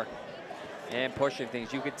floor and pushing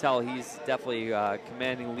things. You can tell he's definitely a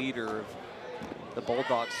commanding leader of the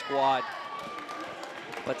Bulldog squad.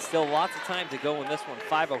 But still lots of time to go in this one.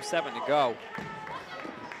 5:07 to go.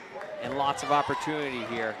 And lots of opportunity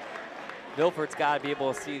here. Milford's got to be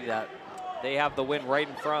able to see that they have the win right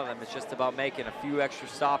in front of them. It's just about making a few extra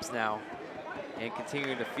stops now and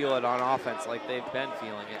continuing to feel it on offense like they've been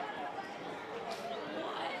feeling it.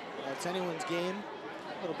 Well, it's anyone's game.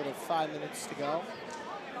 A little bit of 5 minutes to go.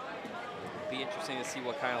 Be interesting to see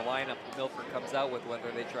what kind of lineup Milford comes out with,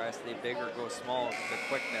 whether they try to stay big or go small with the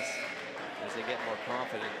quickness as they get more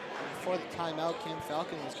confident. Before the timeout, Cam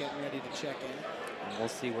Falcon was getting ready to check in. And we'll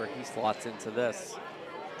see where he slots into this.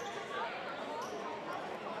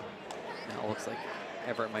 Now it looks like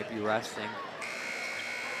Everett might be resting.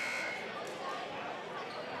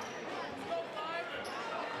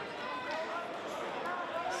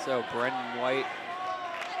 So Brendan White,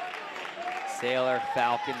 Saylor,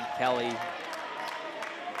 Falcon, Kelly,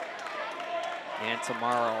 and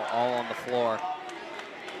Tomorrow all on the floor.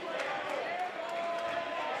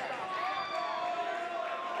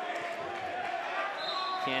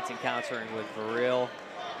 Canton countering with Varil,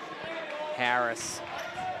 Harris,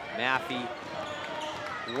 Maffey,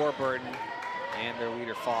 Warburton, and their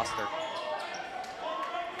leader Foster.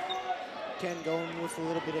 Ken going with a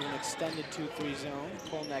little bit of an extended 2-3 zone,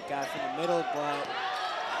 pulling that guy from the middle, but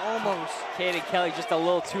Almost. Canton Kelly just a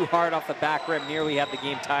little too hard off the back rim. Nearly had the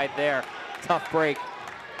game tied there. Tough break.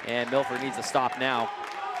 And Milford needs to stop now.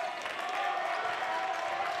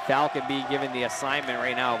 Falcon being given the assignment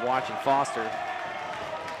right now of watching Foster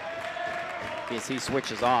as he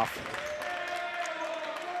switches off.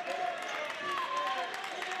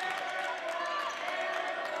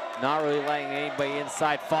 Not really letting anybody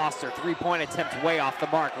inside. Foster, three-point attempt way off the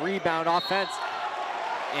mark. Rebound offense.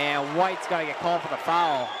 And White's got to get called for the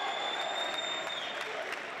foul.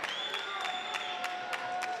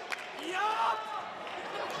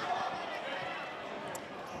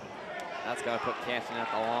 That's got to put Canton at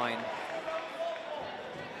the line.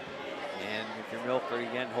 And if you're Milford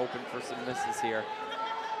again, hoping for some misses here.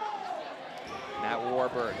 Matt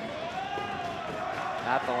Warburton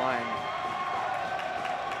at the line.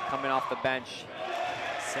 Coming off the bench,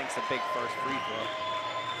 sinks a big first free throw.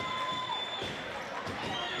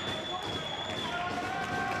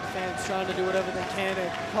 Fans trying to do whatever they can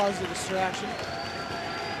to cause a distraction.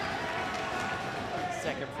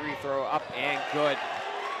 Second free throw up and good.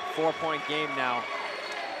 4-point game now.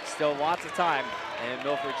 Still lots of time, and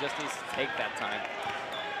Milford just needs to take that time.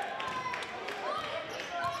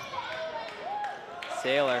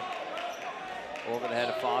 Saylor over the head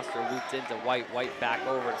of Foster, looped into White. White back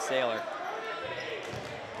over to Saylor.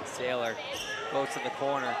 Saylor goes to the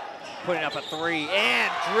corner, putting up a three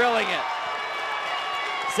and drilling it.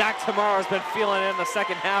 Zach Tomorrow's been feeling it in the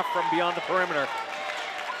second half from beyond the perimeter.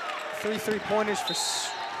 3 3-pointers for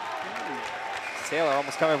Saylor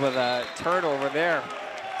almost coming with a turnover there.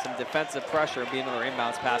 Some defensive pressure, being another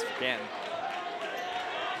inbounds pass for Canton.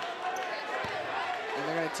 And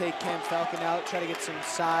they're going to take Cam Falcon out, try to get some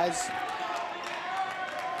size.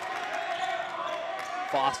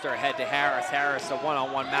 Foster ahead to Harris. Harris, a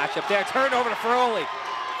one-on-one matchup there. Turned over to Feroli.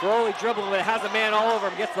 Feroli dribbling, but it has a man all over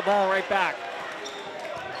him. Gets the ball right back.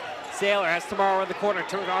 Saylor has Tomorrow in the corner.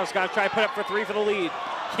 Tomorrow's got to try to put up for three for the lead.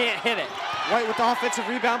 Can't hit it. White with the offensive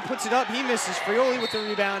rebound, puts it up. He misses. Frioli with the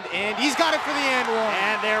rebound, and he's got it for the and one.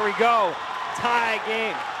 And there we go. Tie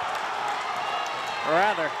game. Or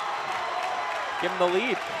rather, give him the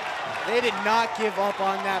lead. They did not give up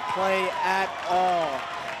on that play at all.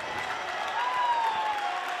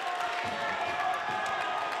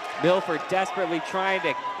 Milford desperately trying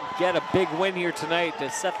to get a big win here tonight to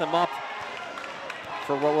set them up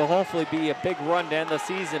for what will hopefully be a big run to end the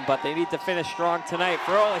season, but they need to finish strong tonight.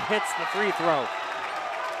 Feroli hits the free throw.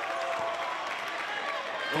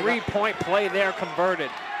 3-point play there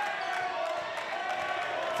converted.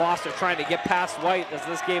 Foster trying to get past White as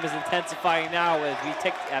this game is intensifying now as we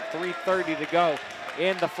take at 3:30 to go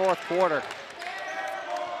in the fourth quarter.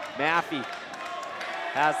 Maffey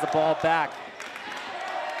has the ball back.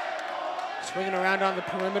 Swinging around on the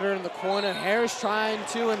perimeter in the corner. Harris trying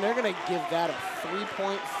to, and they're going to give that a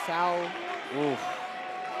 3-point foul. Oof.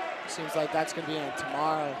 Seems like that's going to be on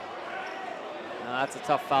tomorrow. That's a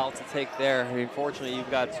tough foul to take there. Unfortunately,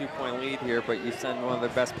 you've got a 2-point lead here, but you send one of their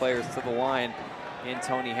best players to the line in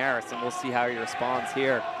Tony Harris, and we'll see how he responds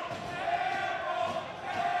here.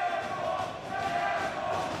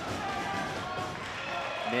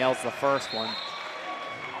 Nails the first one.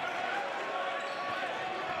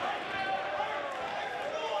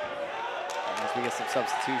 As we get some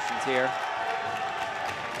substitutions here.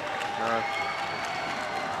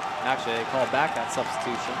 Actually, they called back that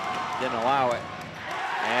substitution. Didn't allow it.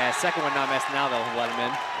 And second one not missed. Now they'll let him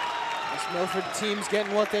in. This Milford team's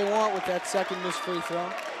getting what they want with that second missed free throw.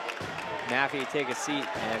 Maffey take a seat,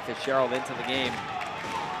 and Fitzgerald into the game.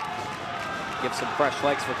 Give some fresh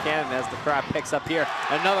legs for Canton as the crowd picks up here.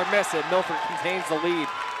 Another miss, and Milford contains the lead.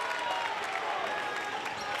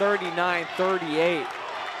 39-38.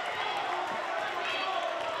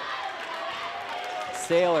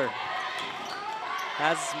 Saylor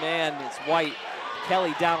has his man, it's White.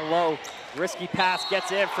 Kelly down low, risky pass,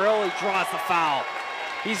 gets in. Feroli draws the foul.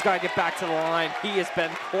 He's got to get back to the line. He has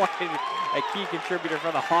been quite a key contributor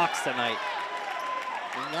for the Hawks tonight.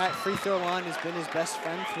 And that free throw line has been his best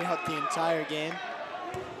friend throughout the entire game.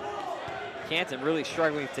 Canton really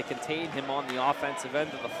struggling to contain him on the offensive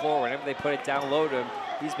end of the floor. Whenever they put it down low to him,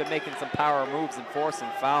 he's been making some power moves and forcing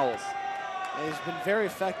fouls. And he's been very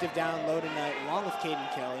effective down low tonight, along with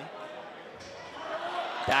Caden Kelly.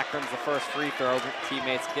 Back comes the first free throw.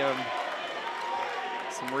 Teammates give him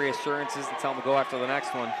some reassurances and tell him to go after the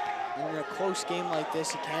next one. In a close game like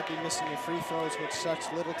this, you can't be missing your free throws with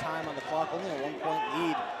such little time on the clock. Only a 1-point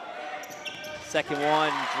lead. Second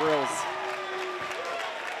one, drills.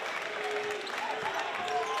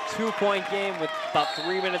 2-point game with about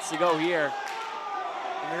 3 minutes to go here.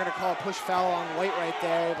 And they're going to call a push foul on White right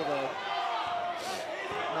there, able to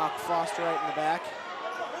knock Foster right in the back.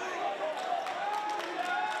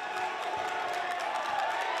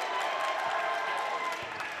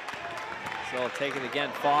 So take it again,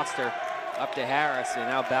 Foster up to Harris, and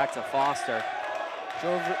now back to Foster.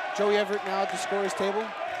 Joey Everett now at the scorer's table.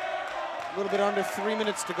 A little bit under 3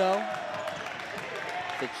 minutes to go.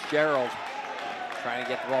 Fitzgerald trying to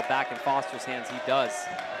get the ball back in Foster's hands. He does.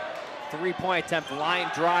 3-point attempt, line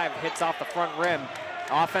drive, hits off the front rim.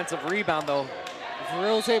 Offensive rebound though.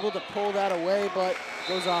 Verrill's able to pull that away, but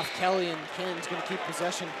goes off Kelly, and Canton's going to keep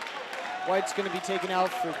possession. White's going to be taken out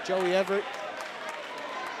for Joey Everett.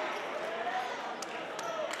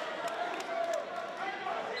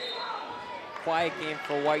 Quiet game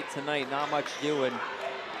for White tonight, not much doing.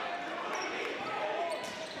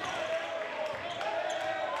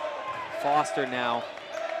 Foster now.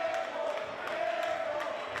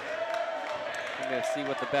 I'm going to see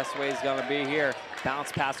what the best way is going to be here.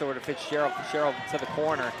 Bounce pass over to Fitzgerald. Fitzgerald to the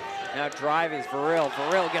corner. Now driving is Verrill.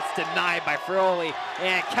 Verrill gets denied by Frioli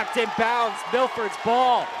and kept in bounds. Milford's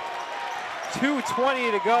ball.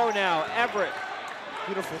 2:20 to go now. Everett.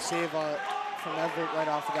 Beautiful save from Everett right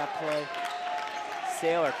off of that play.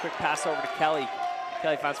 Saylor, quick pass over to Kelly.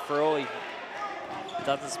 Kelly finds Frioli.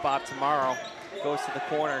 Doesn't spot tomorrow. Goes to the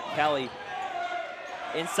corner. Kelly.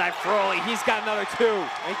 Inside Frioli. He's got another two.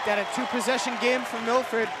 Make that a two-possession game for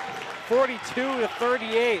Milford.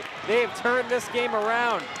 42-38. They have turned this game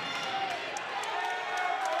around.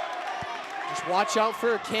 Just watch out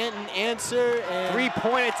for a Canton answer. And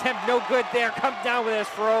 3-point attempt, no good there. Comes down with this,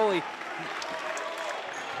 Frioli.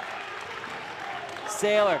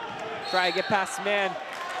 Saylor, try to get past the man,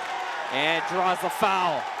 and draws the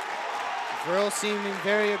foul. Verrill seeming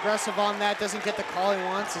very aggressive on that. Doesn't get the call he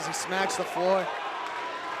wants as he smacks the floor.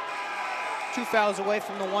 2 fouls away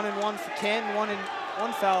from the 1-and-1 for Canton.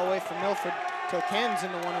 One foul away from Milford till Canton's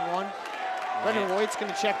in the 1-and-1. Brendan White's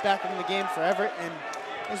going to check back into the game for Everett, and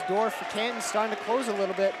his door for Canton's starting to close a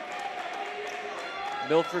little bit.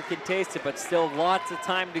 Milford can taste it, but still lots of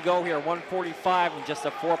time to go here. 1:45 and just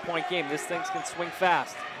a 4-point game. This thing can swing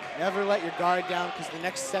fast. Never let your guard down, because the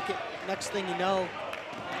next thing you know,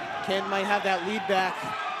 Canton might have that lead back.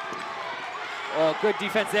 Oh, good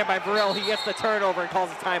defense there by Verrill. He gets the turnover and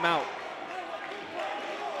calls a timeout.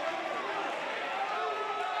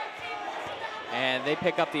 And they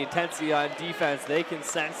pick up the intensity on defense. They can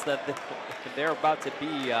sense that they're about to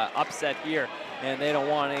be upset here, and they don't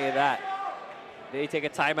want any of that. They take a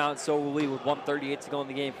timeout, and so will we with 1:38 to go in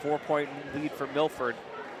the game. 4-point lead for Milford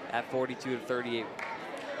at 42-38.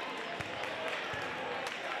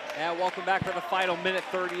 And welcome back for the final minute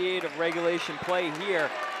 38 of regulation play here.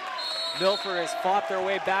 Milford has fought their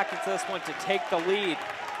way back into this one to take the lead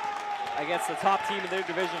against the top team in their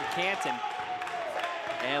division, Canton.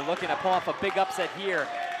 And looking to pull off a big upset here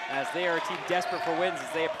as they are a team desperate for wins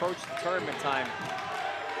as they approach the tournament time.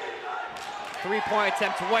 3-point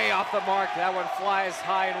attempt way off the mark. That one flies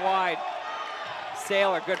high and wide.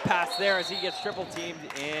 Saylor, good pass there as he gets triple teamed,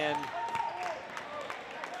 and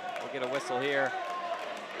we'll get a whistle here.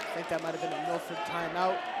 I think that might have been a Milford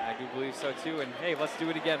timeout. I do believe so too, and hey, let's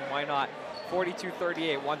do it again. Why not?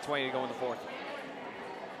 42-38, 1:20 to go in the fourth.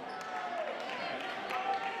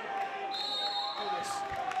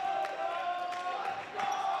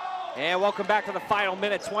 And welcome back to the final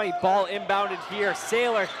minute 20. Ball inbounded here.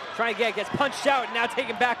 Saylor trying to gets punched out, and now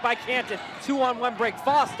taken back by Canton. 2-on-1 break.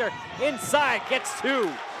 Foster inside, gets two.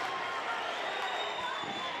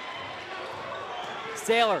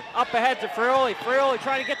 Saylor up ahead to Frioli. Frioli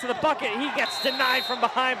trying to get to the bucket. He gets denied from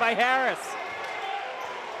behind by Harris.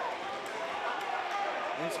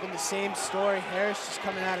 And it's been the same story. Harris just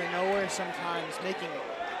coming out of nowhere sometimes, making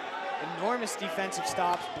enormous defensive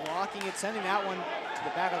stops, blocking it, sending that one to the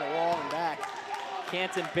back of the wall and back.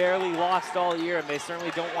 Canton barely lost all year, and they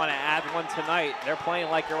certainly don't want to add one tonight. They're playing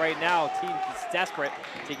like it right now. Team is desperate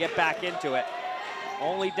to get back into it.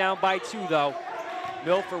 Only down by 2 though.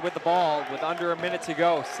 Milford with the ball with under a minute to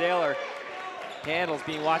go. Saylor handles,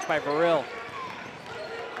 being watched by Verrill.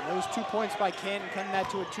 And those 2 points by Canton, cutting that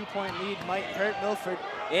to a 2-point lead, might hurt Milford.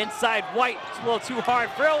 Inside, White, it's a little too hard.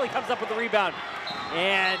 Frioli comes up with the rebound.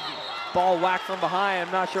 And ball whacked from behind.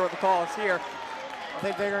 I'm not sure what the call is here. I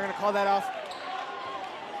think they're going to call that off.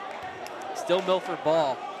 Still Milford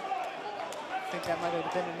ball. I think that might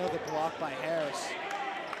have been another block by Harris.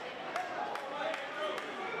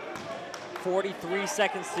 43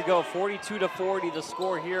 seconds to go, 42-40 the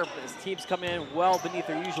score here, as teams come in well beneath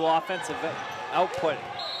their usual offensive output.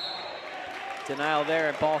 Denial there,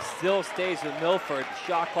 and ball still stays with Milford.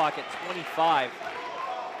 Shot clock at 25.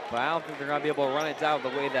 But I don't think they're gonna be able to run it down the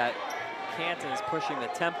way that Canton is pushing the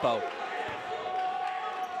tempo.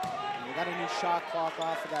 And we got a new shot clock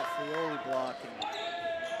off of that Frioli block, and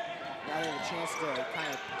got a chance to kind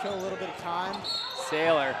of kill a little bit of time.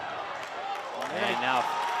 Saylor, and now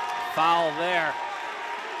foul there.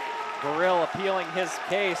 Burrill appealing his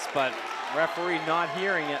case, but referee not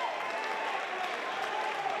hearing it.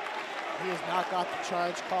 He has not got the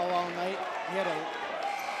charge call all night. He had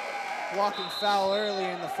a blocking foul earlier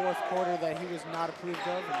in the fourth quarter that he was not approved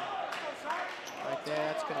of. And right there,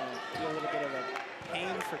 that's going to be a little bit of a pain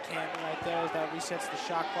for Canton right there as that resets the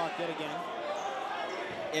shot clock yet again.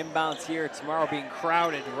 Inbounds here tomorrow, being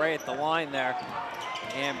crowded right at the line there.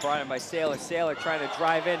 And brought in by Saylor. Saylor trying to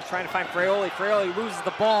drive in, trying to find Fraioli. Fraioli loses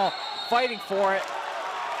the ball, fighting for it.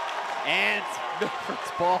 And it's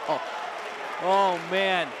Milford's ball. Oh,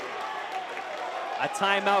 man. A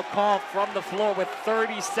timeout call from the floor with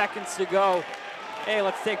 30 seconds to go. Hey,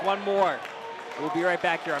 let's take one more. We'll be right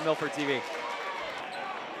back here on Milford TV.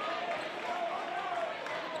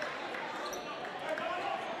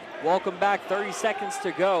 Welcome back, 30 seconds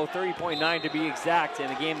to go, 30.9 to be exact,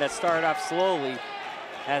 and a game that started off slowly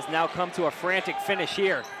has now come to a frantic finish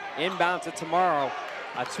here. Inbound to tomorrow,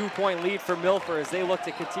 a 2-point lead for Milford as they look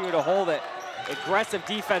to continue to hold it. Aggressive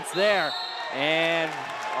defense there, and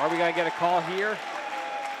are we gonna get a call here?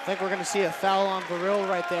 I think we're gonna see a foul on Burrill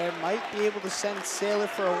right there. Might be able to send Saylor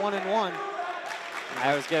for a 1-and-1.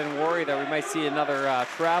 I was getting worried that we might see another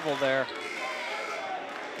travel there.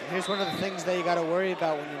 Here's one of the things that you got to worry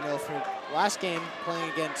about when you're Milford. Last game,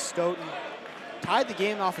 playing against Stoughton, tied the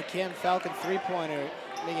game off a Cam Falcon three-pointer,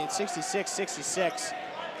 making it 66-66.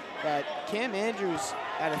 But Cam Andrews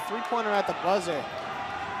had a three-pointer at the buzzer,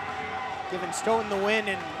 giving Stoughton the win,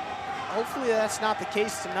 and hopefully that's not the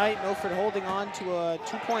case tonight. Milford holding on to a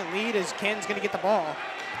 2-point lead as Canton's going to get the ball.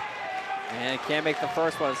 And can't make the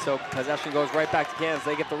first one, so possession goes right back to Canton.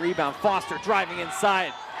 They get the rebound. Foster driving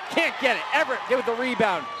inside. Can't get it. Everett get with the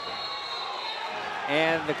rebound.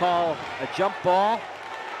 And they call a jump ball.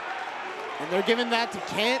 And they're giving that to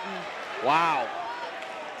Canton. Wow.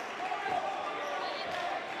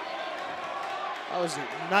 That was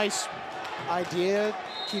a nice idea.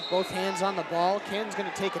 Keep both hands on the ball. Canton's going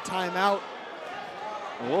to take a timeout.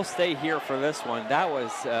 We'll stay here for this one. That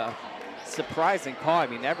was a surprising call. I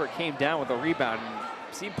mean, Everett came down with a rebound and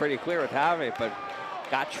seemed pretty clear with having it, but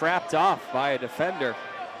got trapped off by a defender.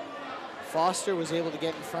 Foster was able to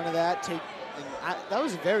get in front of that. That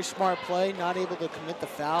was a very smart play, not able to commit the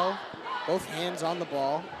foul. Both hands on the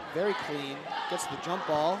ball, very clean. Gets the jump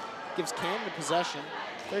ball, gives Canton the possession.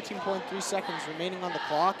 13.3 seconds remaining on the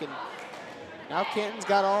clock, and now Canton's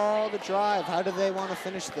got all the drive. How do they want to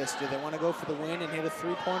finish this? Do they want to go for the win and hit a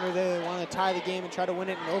three-pointer? Do they want to tie the game and try to win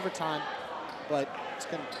it in overtime? But it's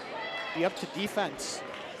going to be up to defense.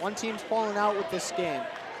 One team's pulling out with this game.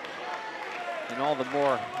 And all the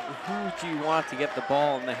more, who do you want to get the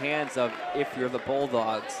ball in the hands of if you're the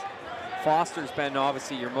Bulldogs? Foster's been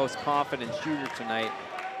obviously your most confident shooter tonight,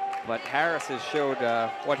 but Harris has showed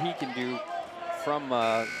what he can do from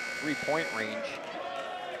three-point range.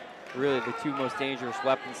 Really the two most dangerous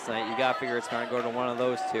weapons tonight. You got to figure it's going to go to one of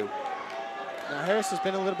those two. Now Harris has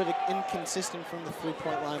been a little bit inconsistent from the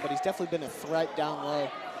three-point line, but he's definitely been a threat down low.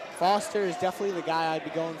 Foster is definitely the guy I'd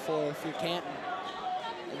be going for if you're Canton.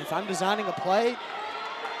 And if I'm designing a play,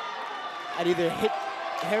 I'd either hit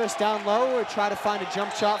Harris down low or try to find a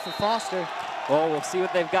jump shot for Foster. Well, we'll see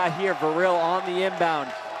what they've got here. Burrill on the inbound.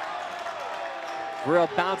 Burrill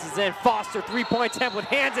bounces in. Foster, three-point attempt with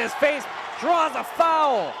hands in his face, draws a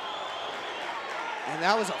foul. And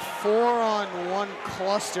that was a 4-on-1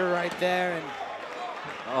 cluster right there.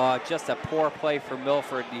 And just a poor play for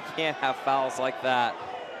Milford. You can't have fouls like that.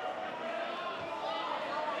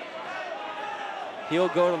 He'll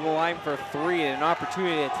go to the line for three and an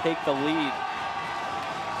opportunity to take the lead.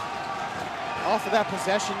 Off of that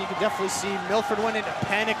possession, you can definitely see Milford went into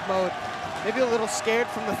panic mode. Maybe a little scared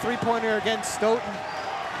from the three-pointer against Stoughton.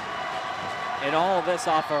 And all of this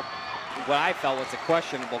off of what I felt was a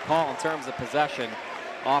questionable call in terms of possession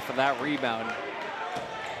off of that rebound.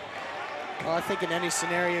 Well, I think in any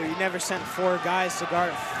scenario, you never send four guys to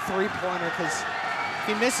guard a three-pointer, because if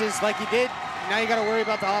he misses like he did, now you got to worry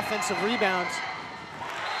about the offensive rebounds.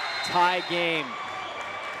 Tie game.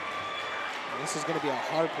 This is going to be a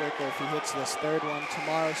heartbreaker if he hits this third one.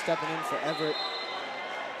 Tomorrow stepping in for Everett.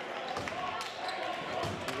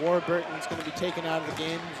 Warburton's going to be taken out of the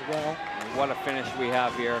game as well. What a finish we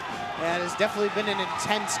have here. Yeah, it has definitely been an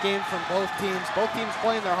intense game from both teams. Both teams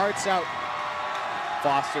playing their hearts out.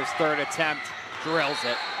 Foster's third attempt, drills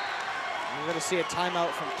it. We're going to see a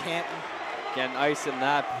timeout from Canton. Getting ice in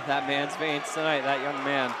that man's veins tonight, that young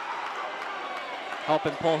man.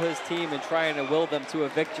 Helping pull his team and trying to will them to a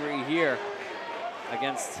victory here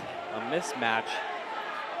against a mismatch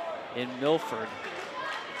in Milford.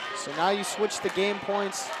 So now you switch the game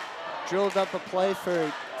points, drilled up a play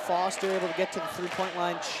for Foster able to get to the three-point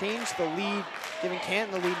line, change the lead, giving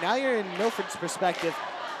Canton the lead. Now you're in Milford's perspective.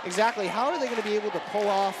 Exactly how are they going to be able to pull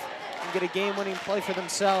off and get a game-winning play for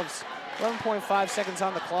themselves? 11.5 seconds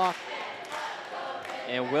on the clock.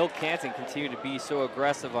 And will Canton continue to be so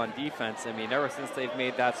aggressive on defense? I mean, ever since they've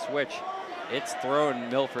made that switch, it's thrown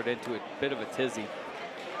Milford into a bit of a tizzy.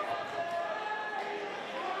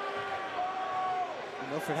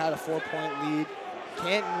 Milford had a 4-point lead.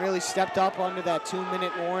 Canton really stepped up under that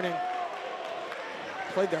 2-minute warning.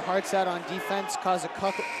 Played their hearts out on defense, caused a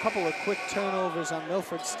couple of quick turnovers on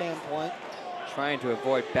Milford's standpoint. Trying to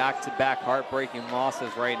avoid back-to-back heartbreaking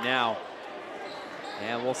losses right now.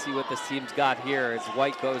 And we'll see what this team's got here as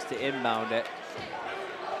White goes to inbound it.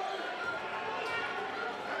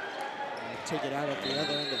 Take it out at the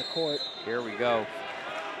other end of the court. Here we go.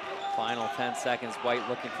 Final 10 seconds. White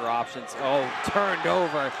looking for options. Oh, turned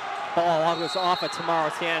over. Ball was off of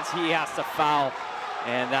Tomorrow's hands. He has to foul.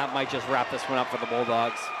 And that might just wrap this one up for the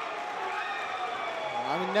Bulldogs.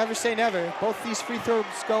 I mean, never say never. Both these free throws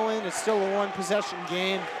go in. It's still a one-possession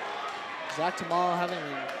game. Zach Tomorrow having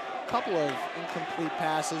a couple of incomplete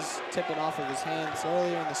passes, tipping off of his hands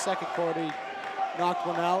earlier in the second quarter. He knocked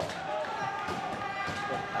one out.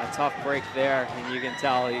 A tough break there, and you can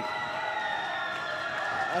tell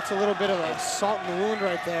that's a little bit of a salt in the wound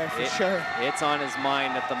right there, for sure. It's on his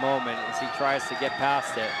mind at the moment as he tries to get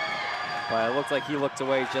past it. But it looked like he looked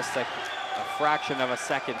away just a fraction of a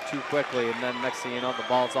second too quickly, and then next thing you know, the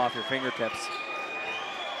ball's off your fingertips.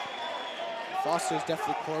 Foster's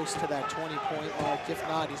definitely close to that 20-point mark. If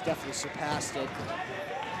not, he's definitely surpassed it.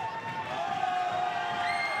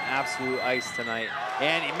 Absolute ice tonight.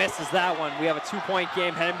 And he misses that one. We have a 2-point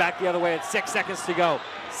game heading back the other way at 6 seconds to go.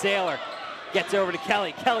 Saylor gets over to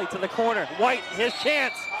Kelly. Kelly to the corner. White, his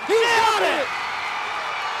chance. He got it!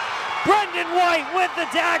 Brendan White with the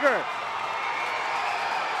dagger.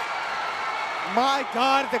 My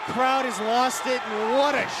God, the crowd has lost it, and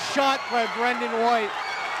what a shot by Brendan White.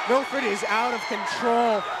 Milford is out of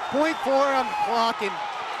control. 0.4 on the clock, and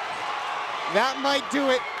that might do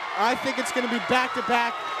it. I think it's going to be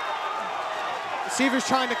back-to-back. Receivers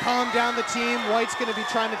trying to calm down the team. White's going to be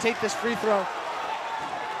trying to take this free throw.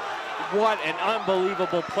 What an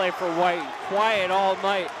unbelievable play for White. Quiet all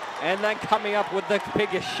night, and then coming up with the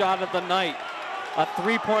biggest shot of the night. A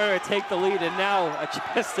three-pointer to take the lead, and now a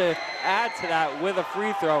chance to add to that with a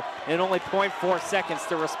free throw, and only 0.4 seconds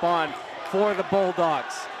to respond for the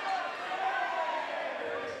Bulldogs.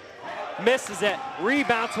 Misses it,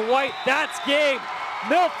 rebound to White, that's game.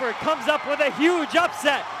 Milford comes up with a huge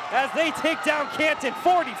upset as they take down Canton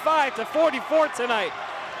 45-44 tonight.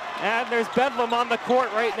 And there's Bedlam on the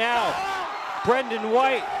court right now. Brendan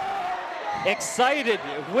White excited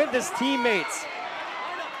with his teammates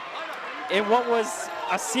in what was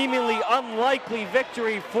a seemingly unlikely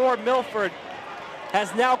victory for Milford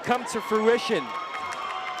has now come to fruition.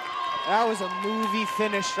 That was a movie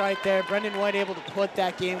finish right there. Brendan White able to put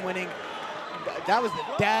that game winning. That was the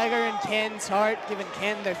dagger in Canton's heart, giving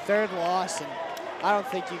Canton their third loss, and I don't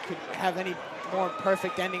think you could have any more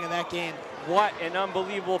perfect ending of that game. What an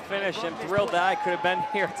unbelievable finish. I'm thrilled that I could have been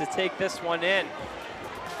here to take this one in.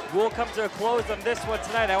 We'll come to a close on this one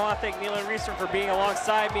tonight. I want to thank Neil and Reeser for being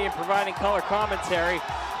alongside me and providing color commentary,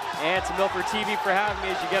 and to Milford TV for having me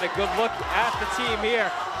as you get a good look at the team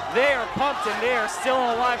here. They are pumped and they are still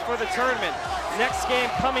alive for the tournament. Next game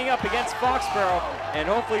coming up against Foxborough, and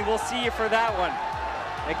hopefully we'll see you for that one.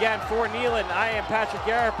 Again, for Neelan, I am Patrick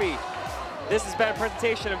Garapi. This has been a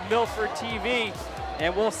presentation of Milford TV,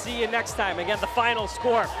 and we'll see you next time. Again, the final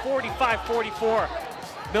score, 45-44.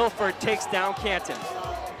 Milford takes down Canton.